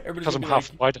 Because I'm half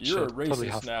white and you're shit. a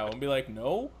racist now, and be like,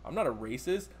 no, I'm not a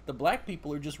racist. The black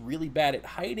people are just really bad at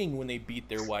hiding when they beat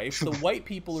their wife. The white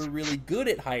people are really good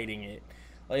at hiding it.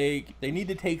 Like, they need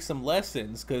to take some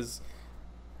lessons, because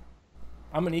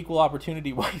I'm an equal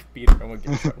opportunity wife beater. I'm gonna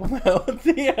get in trouble now.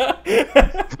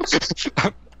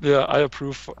 Yeah, I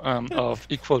approve of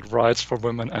equal rights for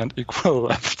women and equal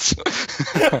lefts.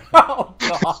 Oh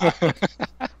god.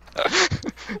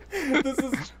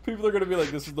 People are gonna be like,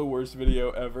 this is the worst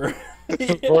video ever.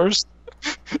 Worst?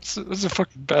 It's the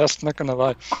fucking best, not gonna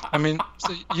lie. I mean,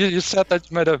 so you said that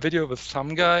you made a video with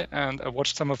some guy, and I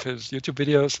watched some of his YouTube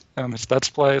videos, his Let's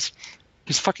Plays.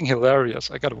 He's fucking hilarious.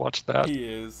 I gotta watch that. He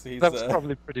is. That's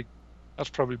probably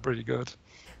pretty good.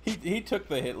 He took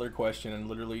the Hitler question and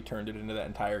literally turned it into that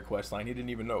entire quest line. He didn't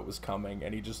even know it was coming,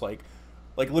 and he just like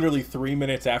literally 3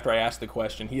 minutes after I asked the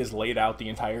question, he has laid out the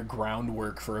entire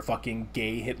groundwork for a fucking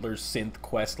gay Hitler synth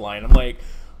quest line. I'm like,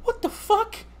 what the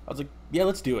fuck? I was like, yeah,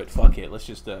 let's do it. Fuck it. Let's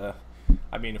just I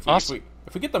mean,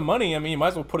 if we get the money, I mean, you might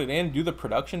as well put it in, do the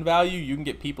production value. You can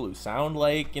get people who sound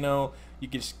like, you know, you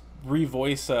can just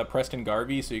revoice Preston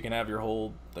Garvey, so you can have your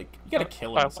whole, like, you gotta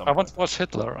kill him. I want to watch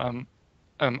Hitler.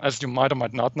 As you might or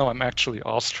might not know, I'm actually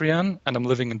Austrian, and I'm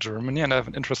living in Germany, and I have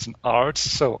an interest in arts,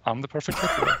 so I'm the perfect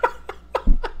Hitler.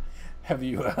 Have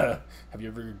you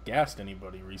ever gassed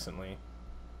anybody recently?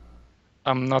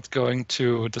 I'm not going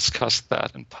to discuss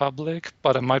that in public,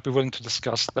 but I might be willing to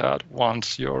discuss that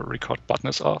once your record button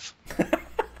is off.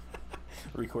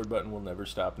 Record button will never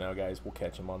stop now, guys. We'll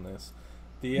catch him on this.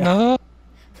 No.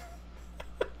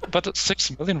 But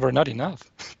 6 million were not enough.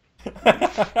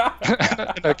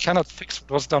 And I cannot fix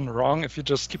what was done wrong if you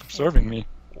just keep observing me.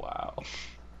 Wow.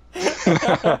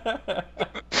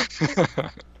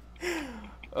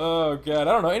 Oh god,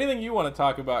 I don't know anything you want to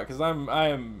talk about, because I'm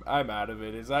out of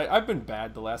it. I've been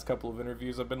bad the last couple of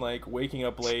interviews. I've been like waking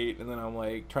up late, and then I'm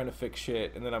like trying to fix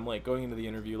shit, and then I'm like going into the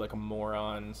interview like a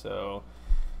moron. So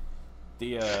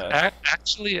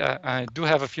actually, I do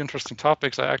have a few interesting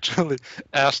topics. I actually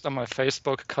asked on my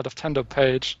Facebook Cut of Tendo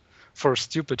page for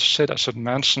stupid shit I should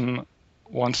mention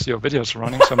once your video is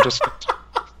running. So I'm just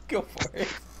go for it.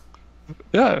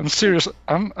 Yeah, I'm serious.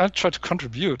 I try to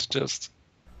contribute. Just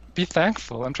be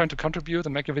thankful. I'm trying to contribute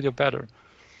and make your video better.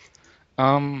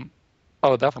 Oh,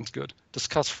 that one's good.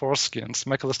 Discuss foreskins.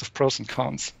 Make a list of pros and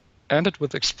cons. End it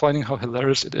with explaining how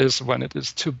hilarious it is when it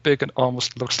is too big and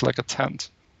almost looks like a tent.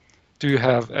 Do you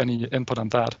have any input on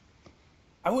that?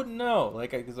 I wouldn't know.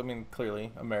 Like, because I mean,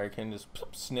 clearly, American just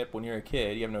snip when you're a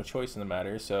kid. You have no choice in the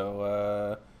matter.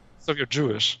 So. So you're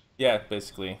Jewish. Yeah,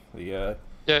 basically. Yeah,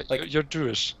 like, you're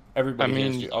Jewish. Everybody. I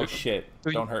mean, oh shit!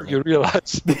 Don't hurt me. You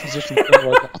realize the position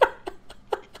you're right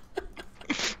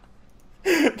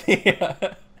now. Yeah.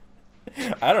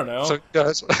 I don't know. So,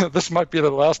 guys, this might be the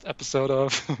last episode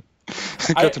of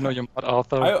Get to Know Your Mod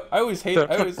Author. I always hate.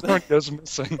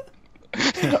 Missing.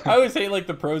 I always hate like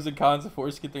the pros and cons of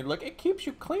foreskin thing. Like, it keeps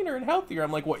you cleaner and healthier.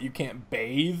 I'm like, what? You can't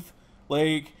bathe?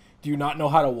 Like, do you not know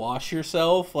how to wash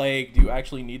yourself? Like, do you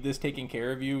actually need this taking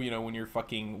care of you? You know, when you're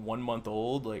fucking 1 month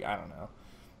old? Like, I don't know.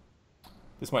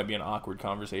 This might be an awkward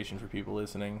conversation for people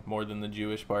listening, more than the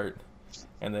Jewish part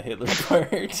and the Hitler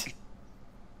part.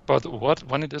 But what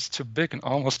when it is too big and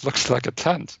almost looks like a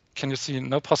tent? Can you see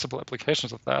no possible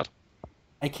applications of that?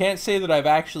 I can't say that I've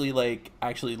actually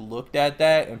looked at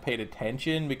that and paid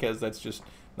attention, because that's just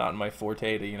not my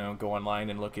forte to, you know, go online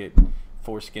and look at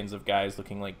foreskins of guys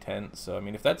looking like tents. So I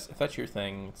mean, if that's your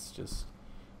thing, it's just,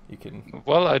 you can.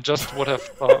 Well, I just would have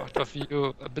thought of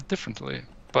you a bit differently,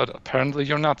 but apparently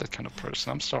you're not that kind of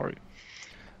person. I'm sorry.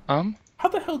 How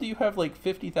the hell do you have like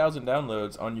 50,000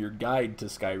 downloads on your guide to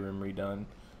Skyrim redone?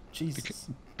 Jesus.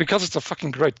 Because it's a fucking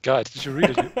great guide. Did you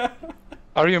read it?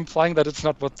 Are you implying that it's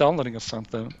not worth downloading or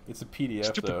something? It's a PDF,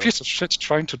 Stupid though. piece of shit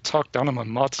trying to talk down on my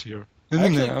mods here. I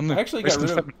actually got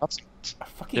rid of.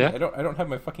 Yeah? I don't have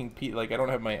my fucking I don't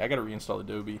have my. I gotta reinstall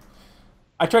Adobe.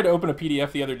 I tried to open a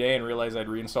PDF the other day and realized I'd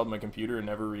reinstalled my computer and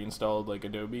never reinstalled like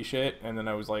Adobe shit. And then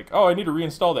I was like, oh, I need to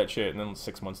reinstall that shit. And then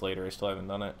 6 months later, I still haven't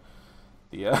done it.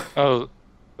 Oh,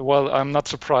 well, I'm not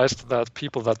surprised that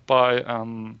people that buy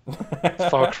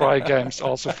Far Cry games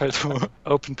also fail to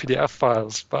open PDF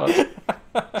files. But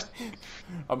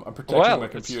I'm protecting my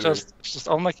computer. It's just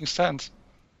all making sense.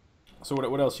 So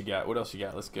what else you got? What else you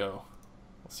got? Let's go.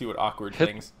 Let's see what awkward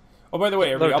things. Oh, by the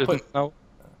way, everybody,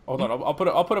 hold on. I'll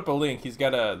put up a link. He's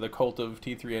got the Cult of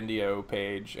T3ndo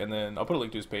page, and then I'll put a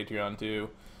link to his Patreon too.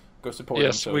 Go support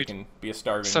him so he can be a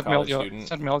starving college student.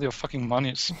 Send me all your fucking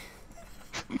monies.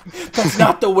 That's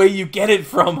not the way you get it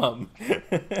from him.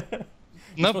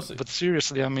 No, but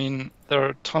seriously, I mean, there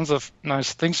are tons of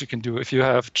nice things you can do if you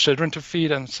have children to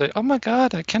feed and say, oh my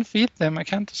god, I can't feed them. I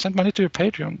can't send money to your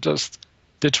Patreon. Just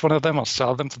ditch one of them or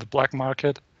sell them to the black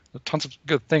market. There are tons of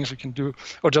good things you can do.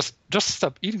 Or just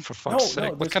stop eating, for fuck's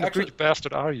sake. What kind of greedy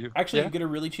bastard are you? Actually, you get a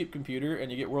really cheap computer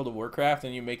and you get World of Warcraft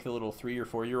and you make the little 3 or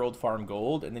 4-year-old farm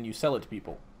gold and then you sell it to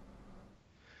people.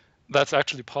 That's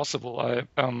actually possible. I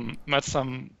met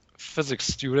some physics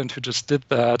student who just did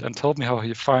that and told me how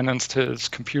he financed his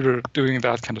computer doing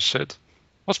that kind of shit.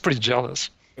 I was pretty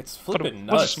jealous. It's flipping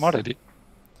nuts. What's a smart idea?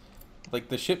 Like,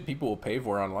 the shit people will pay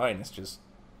for online is just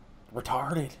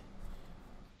retarded.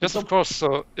 Yes, of course.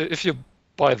 So if you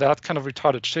buy that kind of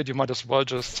retarded shit, you might as well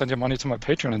just send your money to my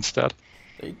Patreon instead.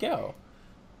 There you go.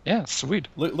 Yeah, sweet.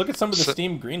 Look at some of the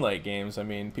Steam Greenlight games. I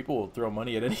mean, people will throw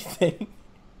money at anything.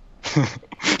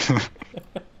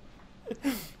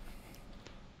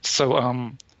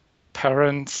 So,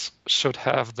 parents should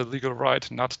have the legal right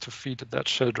not to feed their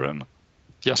children.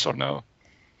 Yes or no?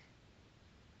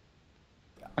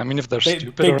 I mean, if they're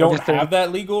stupid they or don't anything, have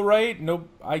that legal right. No,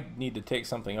 I need to take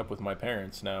something up with my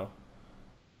parents now.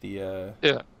 Yeah.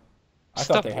 I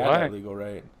thought they had that legal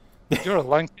right. You're a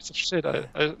lying piece of shit.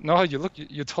 I know how you look.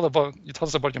 You tell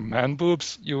us about your man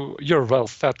boobs. You're a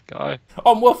well-fed guy.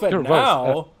 Oh, I'm well-fed now.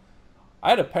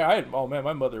 Well-fed. Oh man,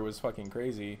 my mother was fucking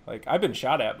crazy. Like, I've been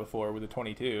shot at before with a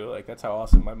 22. Like, that's how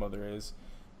awesome my mother is.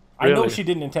 Really? I know she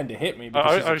didn't intend to hit me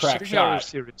because she's a crack shot. Are you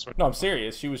serious right no, I'm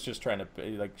serious. She was just trying to,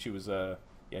 like, she was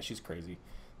yeah, she's crazy.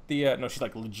 No, she's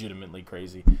like legitimately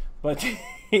crazy. But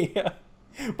yeah,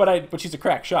 but she's a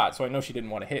crack shot, so I know she didn't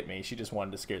want to hit me. She just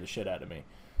wanted to scare the shit out of me.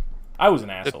 I was an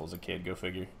asshole as a kid. Go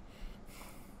figure.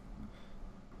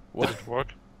 What? Did it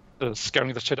work?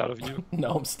 Scaring the shit out of you?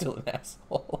 No, I'm still an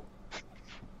asshole.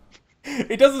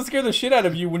 It doesn't scare the shit out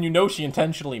of you when you know she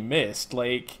intentionally missed.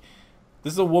 Like,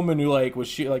 this is a woman who we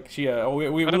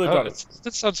lived on it.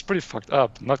 That sounds pretty fucked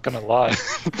up, not gonna lie.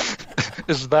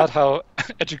 Is that how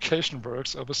education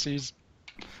works overseas?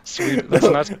 Sweet. That's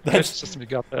a nice education system you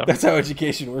got there. That's how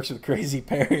education works with crazy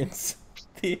parents.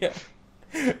 Yeah.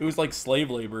 It was like slave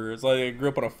labor. It's like I grew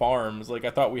up on a farm. It's like I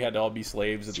thought we had to all be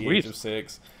slaves at the age of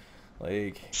 6.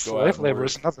 Like, slave labor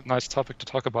is another nice topic to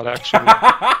talk about, actually.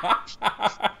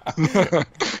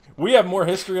 We have more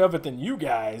history of it than you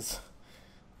guys.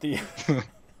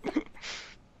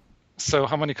 So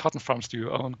how many cotton farms do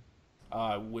you own?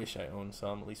 I wish I owned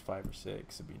some, at least 5 or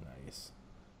 6. It'd be nice.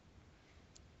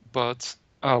 But,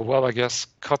 well, I guess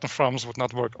cotton farms would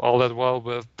not work all that well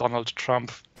with Donald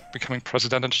Trump becoming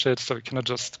president and shit, so we cannot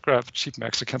just grab cheap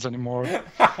Mexicans anymore.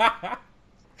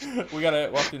 We'll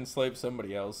have to enslave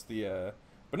somebody else. But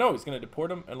no, he's gonna deport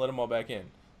them and let them all back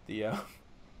in.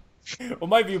 Well,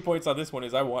 my viewpoints on this one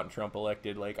is I want Trump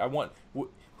elected. Like, I want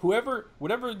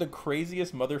whatever the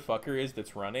craziest motherfucker is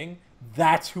that's running,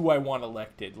 that's who I want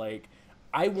elected. Like,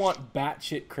 I want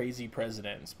batshit crazy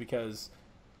presidents because,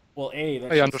 well,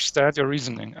 I understand your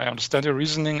reasoning.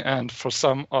 And for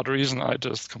some odd reason, I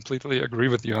just completely agree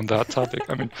with you on that topic.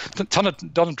 I mean,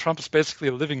 Donald Trump is basically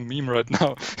a living meme right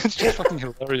now. It's just fucking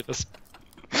hilarious.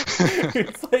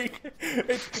 It's like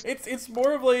it's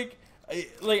more of like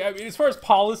I mean, as far as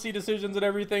policy decisions and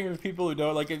everything, there's people who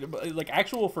don't like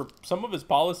actual for some of his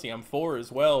policy I'm for as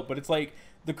well, but it's like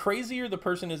the crazier the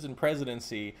person is in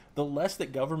presidency, the less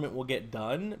that government will get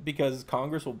done because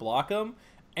Congress will block them,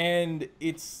 and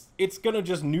it's gonna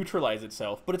just neutralize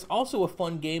itself. But it's also a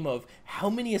fun game of how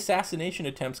many assassination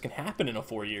attempts can happen in a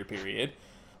 4-year period.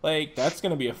 Like, that's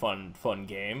gonna be a fun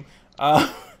game.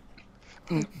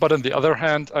 But on the other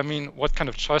hand, I mean, what kind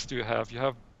of choice do you have? You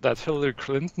have that Hillary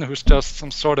Clinton, who's just some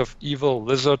sort of evil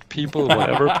lizard people,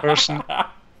 whatever person.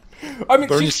 I mean,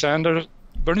 Bernie Sanders.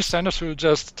 Bernie Sanders will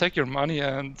just take your money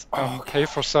and pay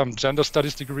for some gender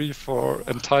studies degree for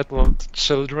entitled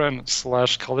children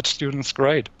 / college students.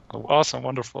 Great. Oh, awesome,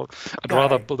 wonderful. I'd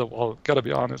rather build a wall, gotta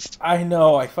be honest. I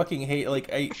know, I fucking hate, like,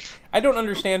 I don't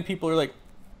understand people who are like,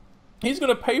 he's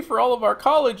gonna pay for all of our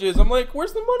colleges. I'm like,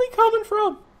 where's the money coming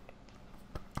from?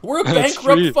 We're a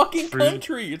bankrupt fucking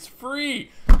country. It's free.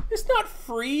 It's not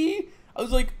free. I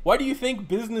was like, why do you think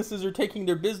businesses are taking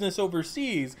their business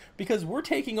overseas? Because we're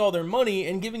taking all their money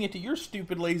and giving it to your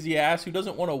stupid lazy ass who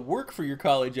doesn't want to work for your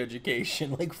college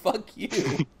education. Like, fuck you.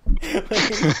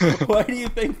 Like, why do you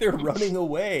think they're running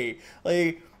away?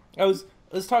 Like, I was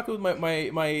talking with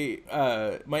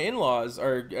my in-laws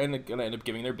are gonna end up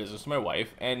giving their business to my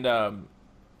wife, and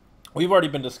we've already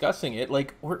been discussing it.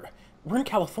 Like, we're in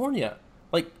California.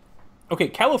 Like, okay,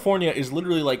 California is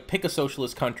literally like, pick a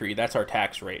socialist country. That's our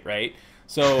tax rate, right?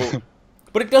 So,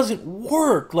 but it doesn't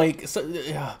work. Like, so,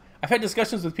 I've had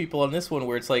discussions with people on this one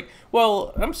where it's like,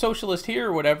 well, I'm socialist here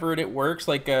or whatever, and it works.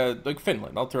 Like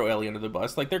Finland, I'll throw Ellie under the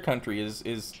bus. Like, their country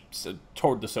is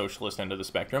toward the socialist end of the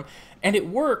spectrum, and it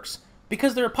works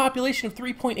because they're a population of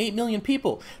 3.8 million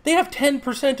people. They have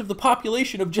 10% of the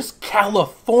population of just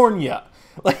California.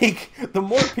 Like, the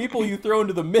more people you throw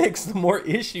into the mix, the more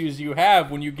issues you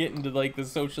have when you get into, like, the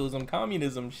socialism,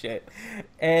 communism shit.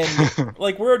 And,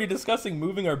 like, we're already discussing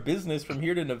moving our business from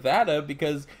here to Nevada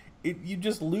because you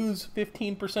just lose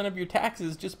 15% of your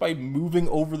taxes just by moving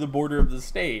over the border of the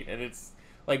state. And it's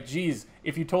like, geez,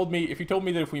 if you told me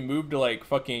that if we moved to, like,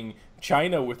 fucking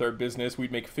China with our business,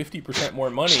 we'd make 50% more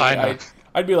money,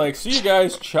 I'd be like, see you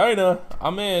guys, China,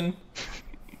 I'm in.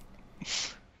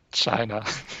 China.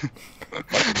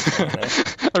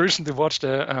 I recently watched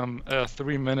a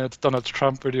 3-minute Donald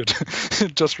Trump video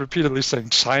just repeatedly saying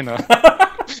China.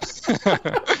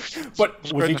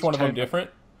 But was each one of them different?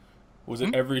 Was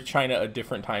it every China a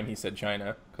different time he said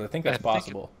China? Because I think that's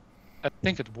possible. I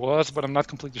think it was, but I'm not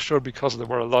completely sure because there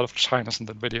were a lot of Chinas in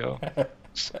that video.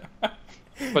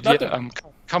 But yeah,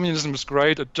 communism is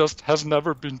great. It just has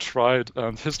never been tried,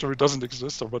 and history doesn't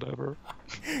exist or whatever.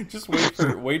 Just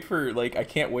wait for like, I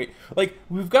can't wait. Like,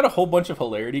 we've got a whole bunch of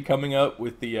hilarity coming up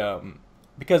with the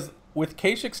because with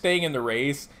Kasich staying in the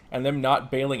race and them not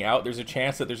bailing out, there's a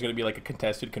chance that there's going to be like a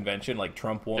contested convention, like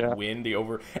Trump won't win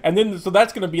and then so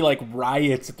that's going to be like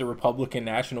riots at the Republican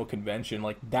National Convention.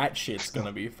 Like, that shit's going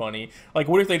to be funny. Like,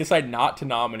 what if they decide not to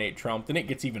nominate Trump? Then it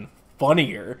gets even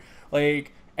funnier.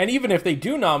 Like, and even if they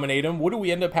do nominate him, what do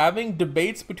we end up having?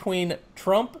 Debates between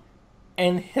Trump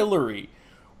and Hillary.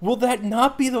 Will that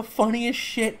not be the funniest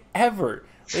shit ever?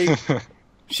 Like,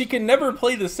 she can never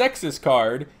play the sexist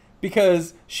card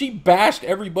because she bashed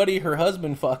everybody her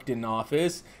husband fucked in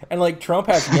office, and like, Trump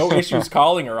has no issues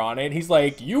calling her on it. He's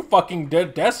like, you fucking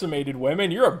decimated women,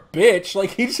 you're a bitch.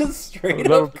 Like, he just straight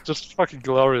up, just fucking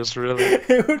glorious, really.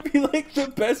 It would be like the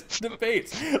best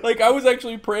debates. Like, I was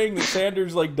actually praying that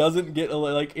Sanders like doesn't get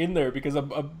like in there, because a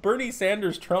Bernie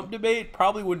Sanders Trump debate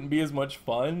probably wouldn't be as much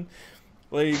fun.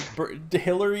 Like,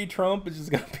 Hillary Trump is just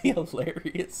gonna be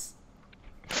hilarious.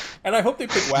 And I hope they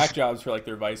pick whack jobs for like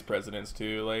their vice presidents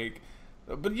too. Like,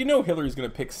 but you know Hillary's gonna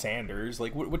pick Sanders.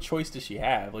 Like, what choice does she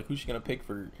have? Like, who's she gonna pick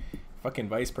for fucking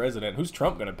vice president? Who's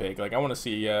Trump gonna pick? Like, I want to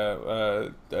see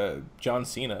John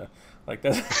Cena. Like,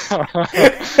 that's. I'm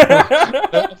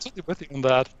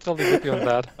totally with you on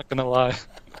that. Not gonna lie.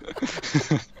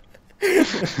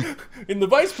 In the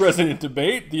vice president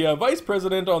debate, the vice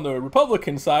president on the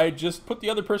Republican side just put the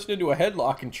other person into a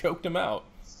headlock and choked him out.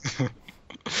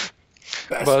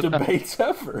 Best debates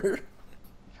ever.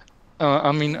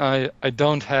 I mean, I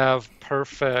don't have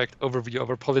perfect overview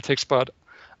over politics, but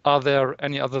are there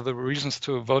any other reasons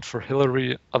to vote for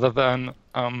Hillary other than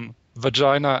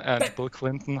vagina and Bill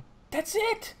Clinton? That's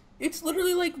it. It's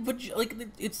literally like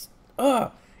it's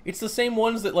the same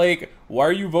ones that, like, why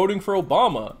are you voting for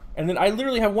Obama? And then I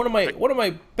literally have one of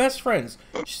my best friends.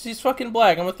 She's fucking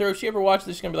black. I'm gonna throw. If she ever watches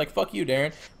this, she's gonna be like, "Fuck you,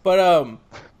 Darren." But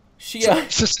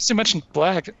Since you mentioned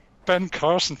black, Ben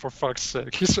Carson, for fuck's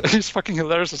sake, he's fucking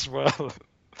hilarious as well.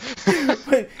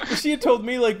 But she had told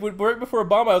me, like, right before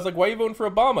Obama, I was like, why are you voting for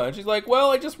Obama? And she's like,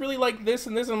 well, I just really like this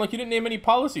and this. And I'm like, you didn't name any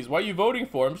policies. Why are you voting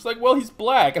for him? She's like, well, he's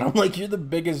black. And I'm like, you're the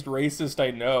biggest racist I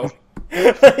know.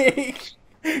 Like,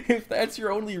 if that's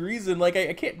your only reason, like,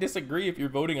 I can't disagree if you're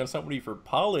voting on somebody for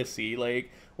policy.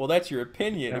 Like, well, that's your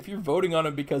opinion. If you're voting on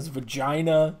them because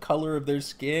vagina, color of their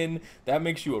skin, that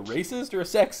makes you a racist or a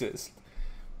sexist?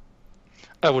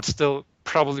 I would still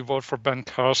probably vote for Ben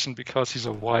Carson because he's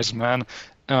a wise man.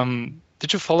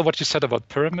 Did you follow what you said about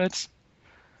pyramids?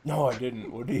 No, I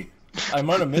didn't, Woody. I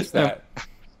might have missed that.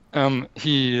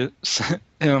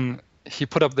 he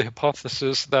put up the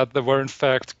hypothesis that there were in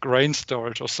fact grain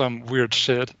storage or some weird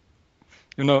shit.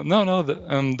 No,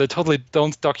 they totally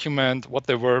don't document what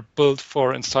they were built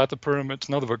for inside the pyramids.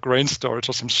 No, they were grain storage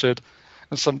or some shit,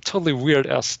 and some totally weird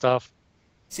ass stuff.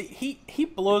 See, he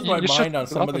blows my mind on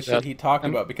some of the shit he talked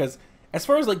about, because as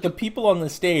far as like the people on the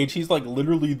stage, he's like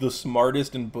literally the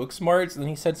smartest in book smarts, and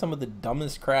he said some of the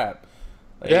dumbest crap.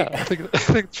 Like, yeah, I think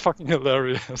it's fucking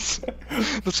hilarious.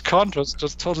 This contrast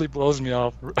just totally blows me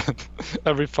off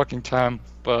every fucking time,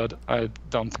 but I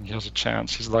don't think he has a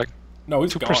chance. He's like, no,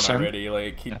 he's 2%. gone already.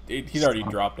 Like he's already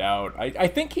dropped out. I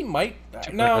think he might.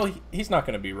 No, he's not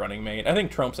going to be running mate. I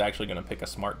think Trump's actually going to pick a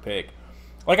smart pick.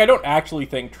 Like, I don't actually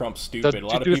think Trump's stupid. A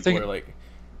lot of people are like,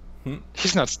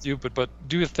 he's not stupid, but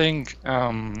do you think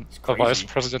a vice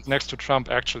president next to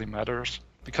Trump actually matters?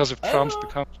 Because if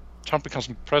Trump becomes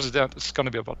president, it's going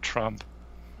to be about Trump.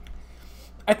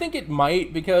 I think it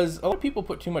might, because a lot of people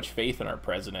put too much faith in our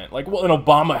president. Like, well, and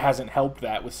Obama hasn't helped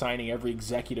that with signing every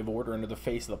executive order into the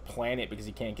face of the planet because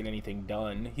he can't get anything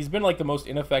done. He's been like the most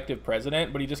ineffective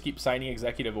president, but he just keeps signing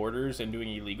executive orders and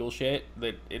doing illegal shit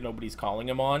that nobody's calling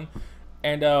him on.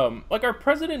 And like, our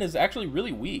president is actually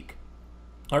really weak.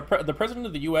 The president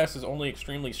of the U.S. is only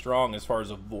extremely strong as far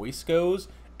as a voice goes,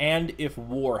 and if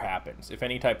war happens, if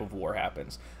any type of war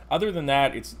happens. Other than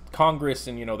that, it's Congress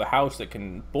and, the House that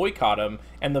can boycott him,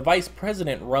 and the vice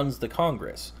president runs the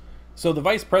Congress. So the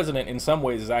vice president, in some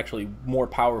ways, is actually more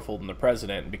powerful than the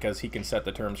president because he can set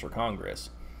the terms for Congress.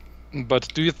 But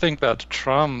do you think that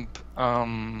Trump,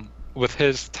 with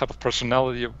his type of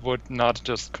personality, would not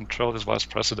just control his vice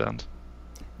president?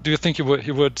 Do you think he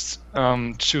would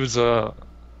choose a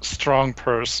strong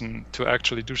person to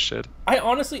actually do shit? I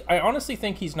honestly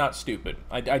think he's not stupid.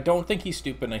 I don't think he's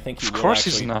stupid. I think he will. Of course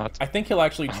he's not. I think he'll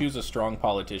actually choose a strong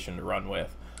politician to run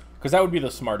with, because that would be the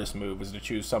smartest move, is to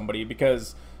choose somebody.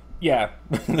 Because, yeah,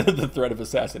 the threat of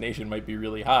assassination might be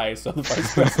really high, so the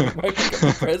vice president might become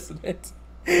the president.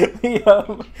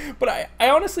 But I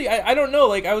honestly don't know.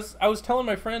 Like, I was telling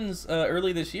my friends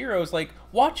early this year, I was like,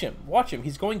 watch him.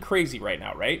 He's going crazy right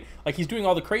now, right? Like, he's doing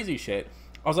all the crazy shit.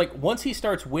 I was like, once he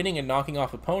starts winning and knocking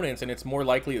off opponents, and it's more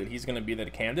likely that he's going to be the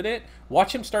candidate,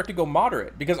 watch him start to go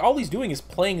moderate, because all he's doing is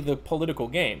playing the political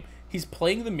game. He's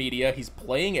playing the media, he's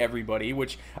playing everybody,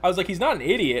 which I was like, he's not an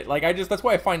idiot. Like, that's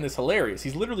why I find this hilarious.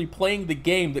 He's literally playing the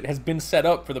game that has been set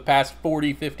up for the past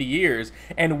 40, 50 years,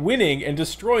 and winning and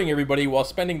destroying everybody while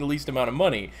spending the least amount of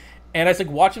money. And I was like,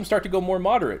 watch him start to go more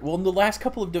moderate. Well, in the last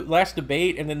couple of last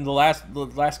debate, and then the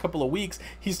last couple of weeks,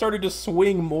 he started to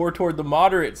swing more toward the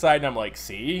moderate side. And I'm like,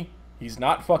 see, he's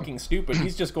not fucking stupid.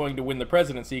 He's just going to win the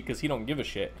presidency because he don't give a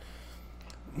shit.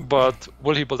 But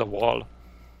will he build a wall?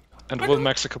 And will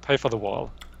Mexico pay for the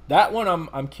wall? That one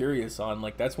I'm curious on.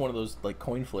 Like, that's one of those like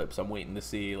coin flips I'm waiting to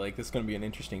see. Like, this is going to be an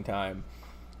interesting time.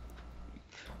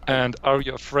 And are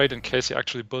you afraid in case he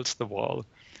actually builds the wall?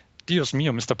 Dios mío,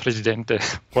 Mr. Presidente,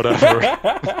 whatever.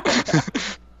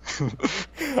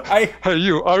 Hey, are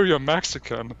you a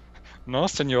Mexican? No,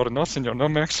 senor, no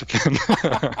Mexican.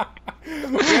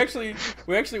 we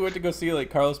actually went to go see like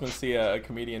Carlos Mencia, a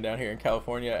comedian down here in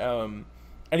California,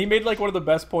 and he made like one of the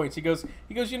best points. He goes,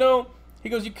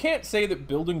 you can't say that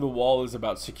building the wall is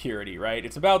about security, right?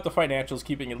 It's about the financials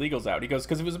keeping illegals out. He goes,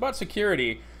 because if it was about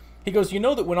security, he goes,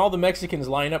 that when all the Mexicans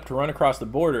line up to run across the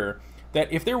border, that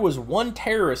if there was one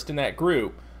terrorist in that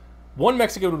group, one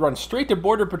Mexican would run straight to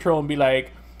Border Patrol and be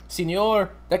like,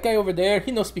 Senor, that guy over there,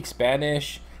 he no speak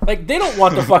Spanish. Like, they don't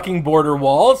want the fucking border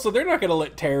wall, so they're not going to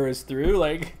let terrorists through.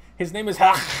 Like, his name is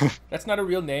that's not a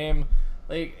real name.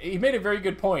 Like, he made a very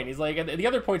good point. He's like, and the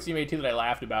other points he made too that I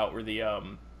laughed about were the,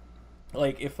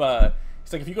 like, if,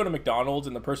 it's like if you go to McDonald's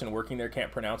and the person working there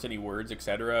can't pronounce any words,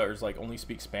 etc., or is like only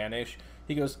speak Spanish,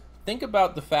 he goes, think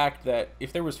about the fact that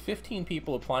if there was 15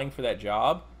 people applying for that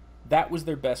job, that was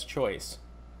their best choice.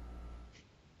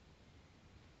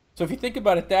 So if you think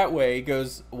about it that way, he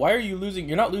goes, why are you losing?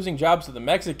 You're not losing jobs to the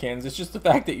Mexicans. It's just the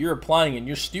fact that you're applying and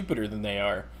you're stupider than they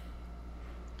are.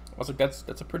 I was like,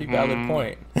 that's a pretty valid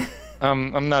point.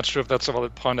 I'm not sure if that's a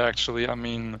valid point, actually. I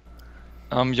mean,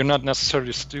 you're not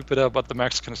necessarily stupider, but the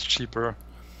Mexican is cheaper.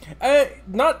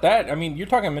 Not that. I mean, you're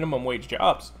talking minimum wage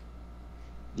jobs.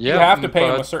 Yeah, you have to pay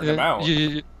them a certain amount.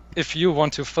 If you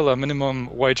want to fill a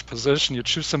minimum wage position, you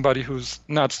choose somebody who's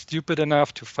not stupid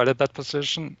enough to fill at that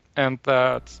position, and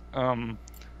that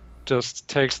just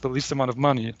takes the least amount of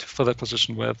money to fill that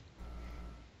position with.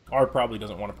 Or probably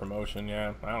doesn't want a promotion,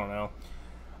 yeah. I don't know.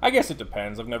 I guess it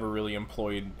depends. I've never really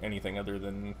employed anything other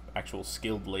than actual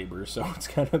skilled labor, so it's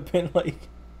kind of been like...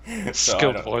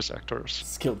 Skilled voice actors.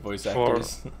 Skilled voice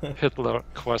actors. For Hitler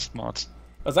quest mods.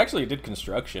 I did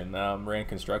construction, ran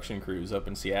construction crews up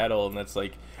in Seattle, and that's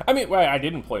like, I mean, well, I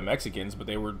did employ Mexicans, but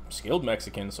they were skilled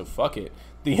Mexicans, so fuck it.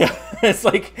 It's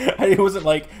like, it wasn't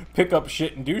like pick up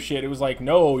shit and do shit. It was like,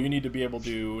 no, you need to be able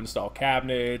to install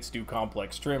cabinets, do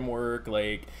complex trim work,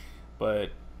 like, but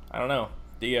I don't know.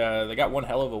 They got one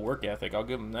hell of a work ethic. I'll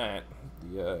give them that.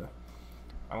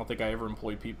 I don't think I ever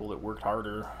employed people that worked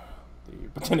harder.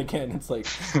 But then again, it's like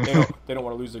they don't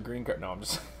want to lose their green card. No, I'm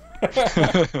just.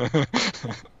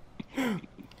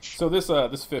 So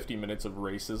this 50 minutes of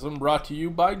racism brought to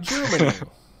you by Germany.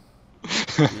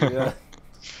 Yeah.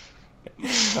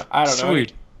 I don't know.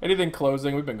 Anything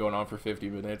closing? We've been going on for 50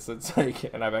 minutes. It's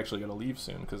like, and I've actually got to leave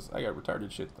soon because I got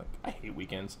retarded shit. Like, I hate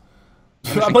weekends.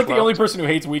 I'm like the only person who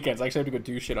hates weekends. I actually have to go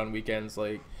do shit on weekends.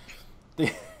 Like,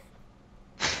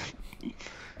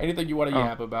 anything you want to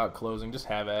yap about closing, just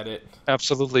have at it.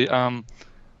 Absolutely.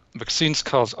 Vaccines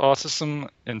cause autism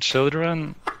in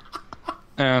children,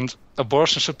 and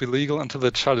abortion should be legal until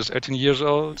the child is 18 years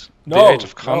old. No, the age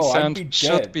of consent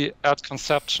should be at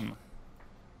conception.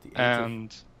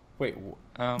 Wait,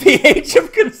 the age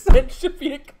of consent should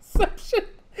be at conception.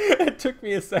 It took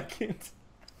me a second.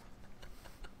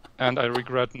 And I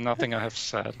regret nothing I have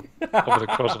said over the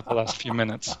course of the last few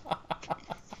minutes.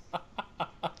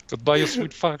 Goodbye, you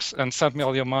sweet fucks, and send me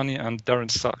all your money, and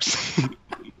Darren sucks.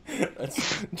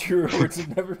 That's true words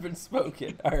have never been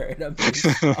spoken. All right, I'm gonna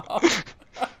stop.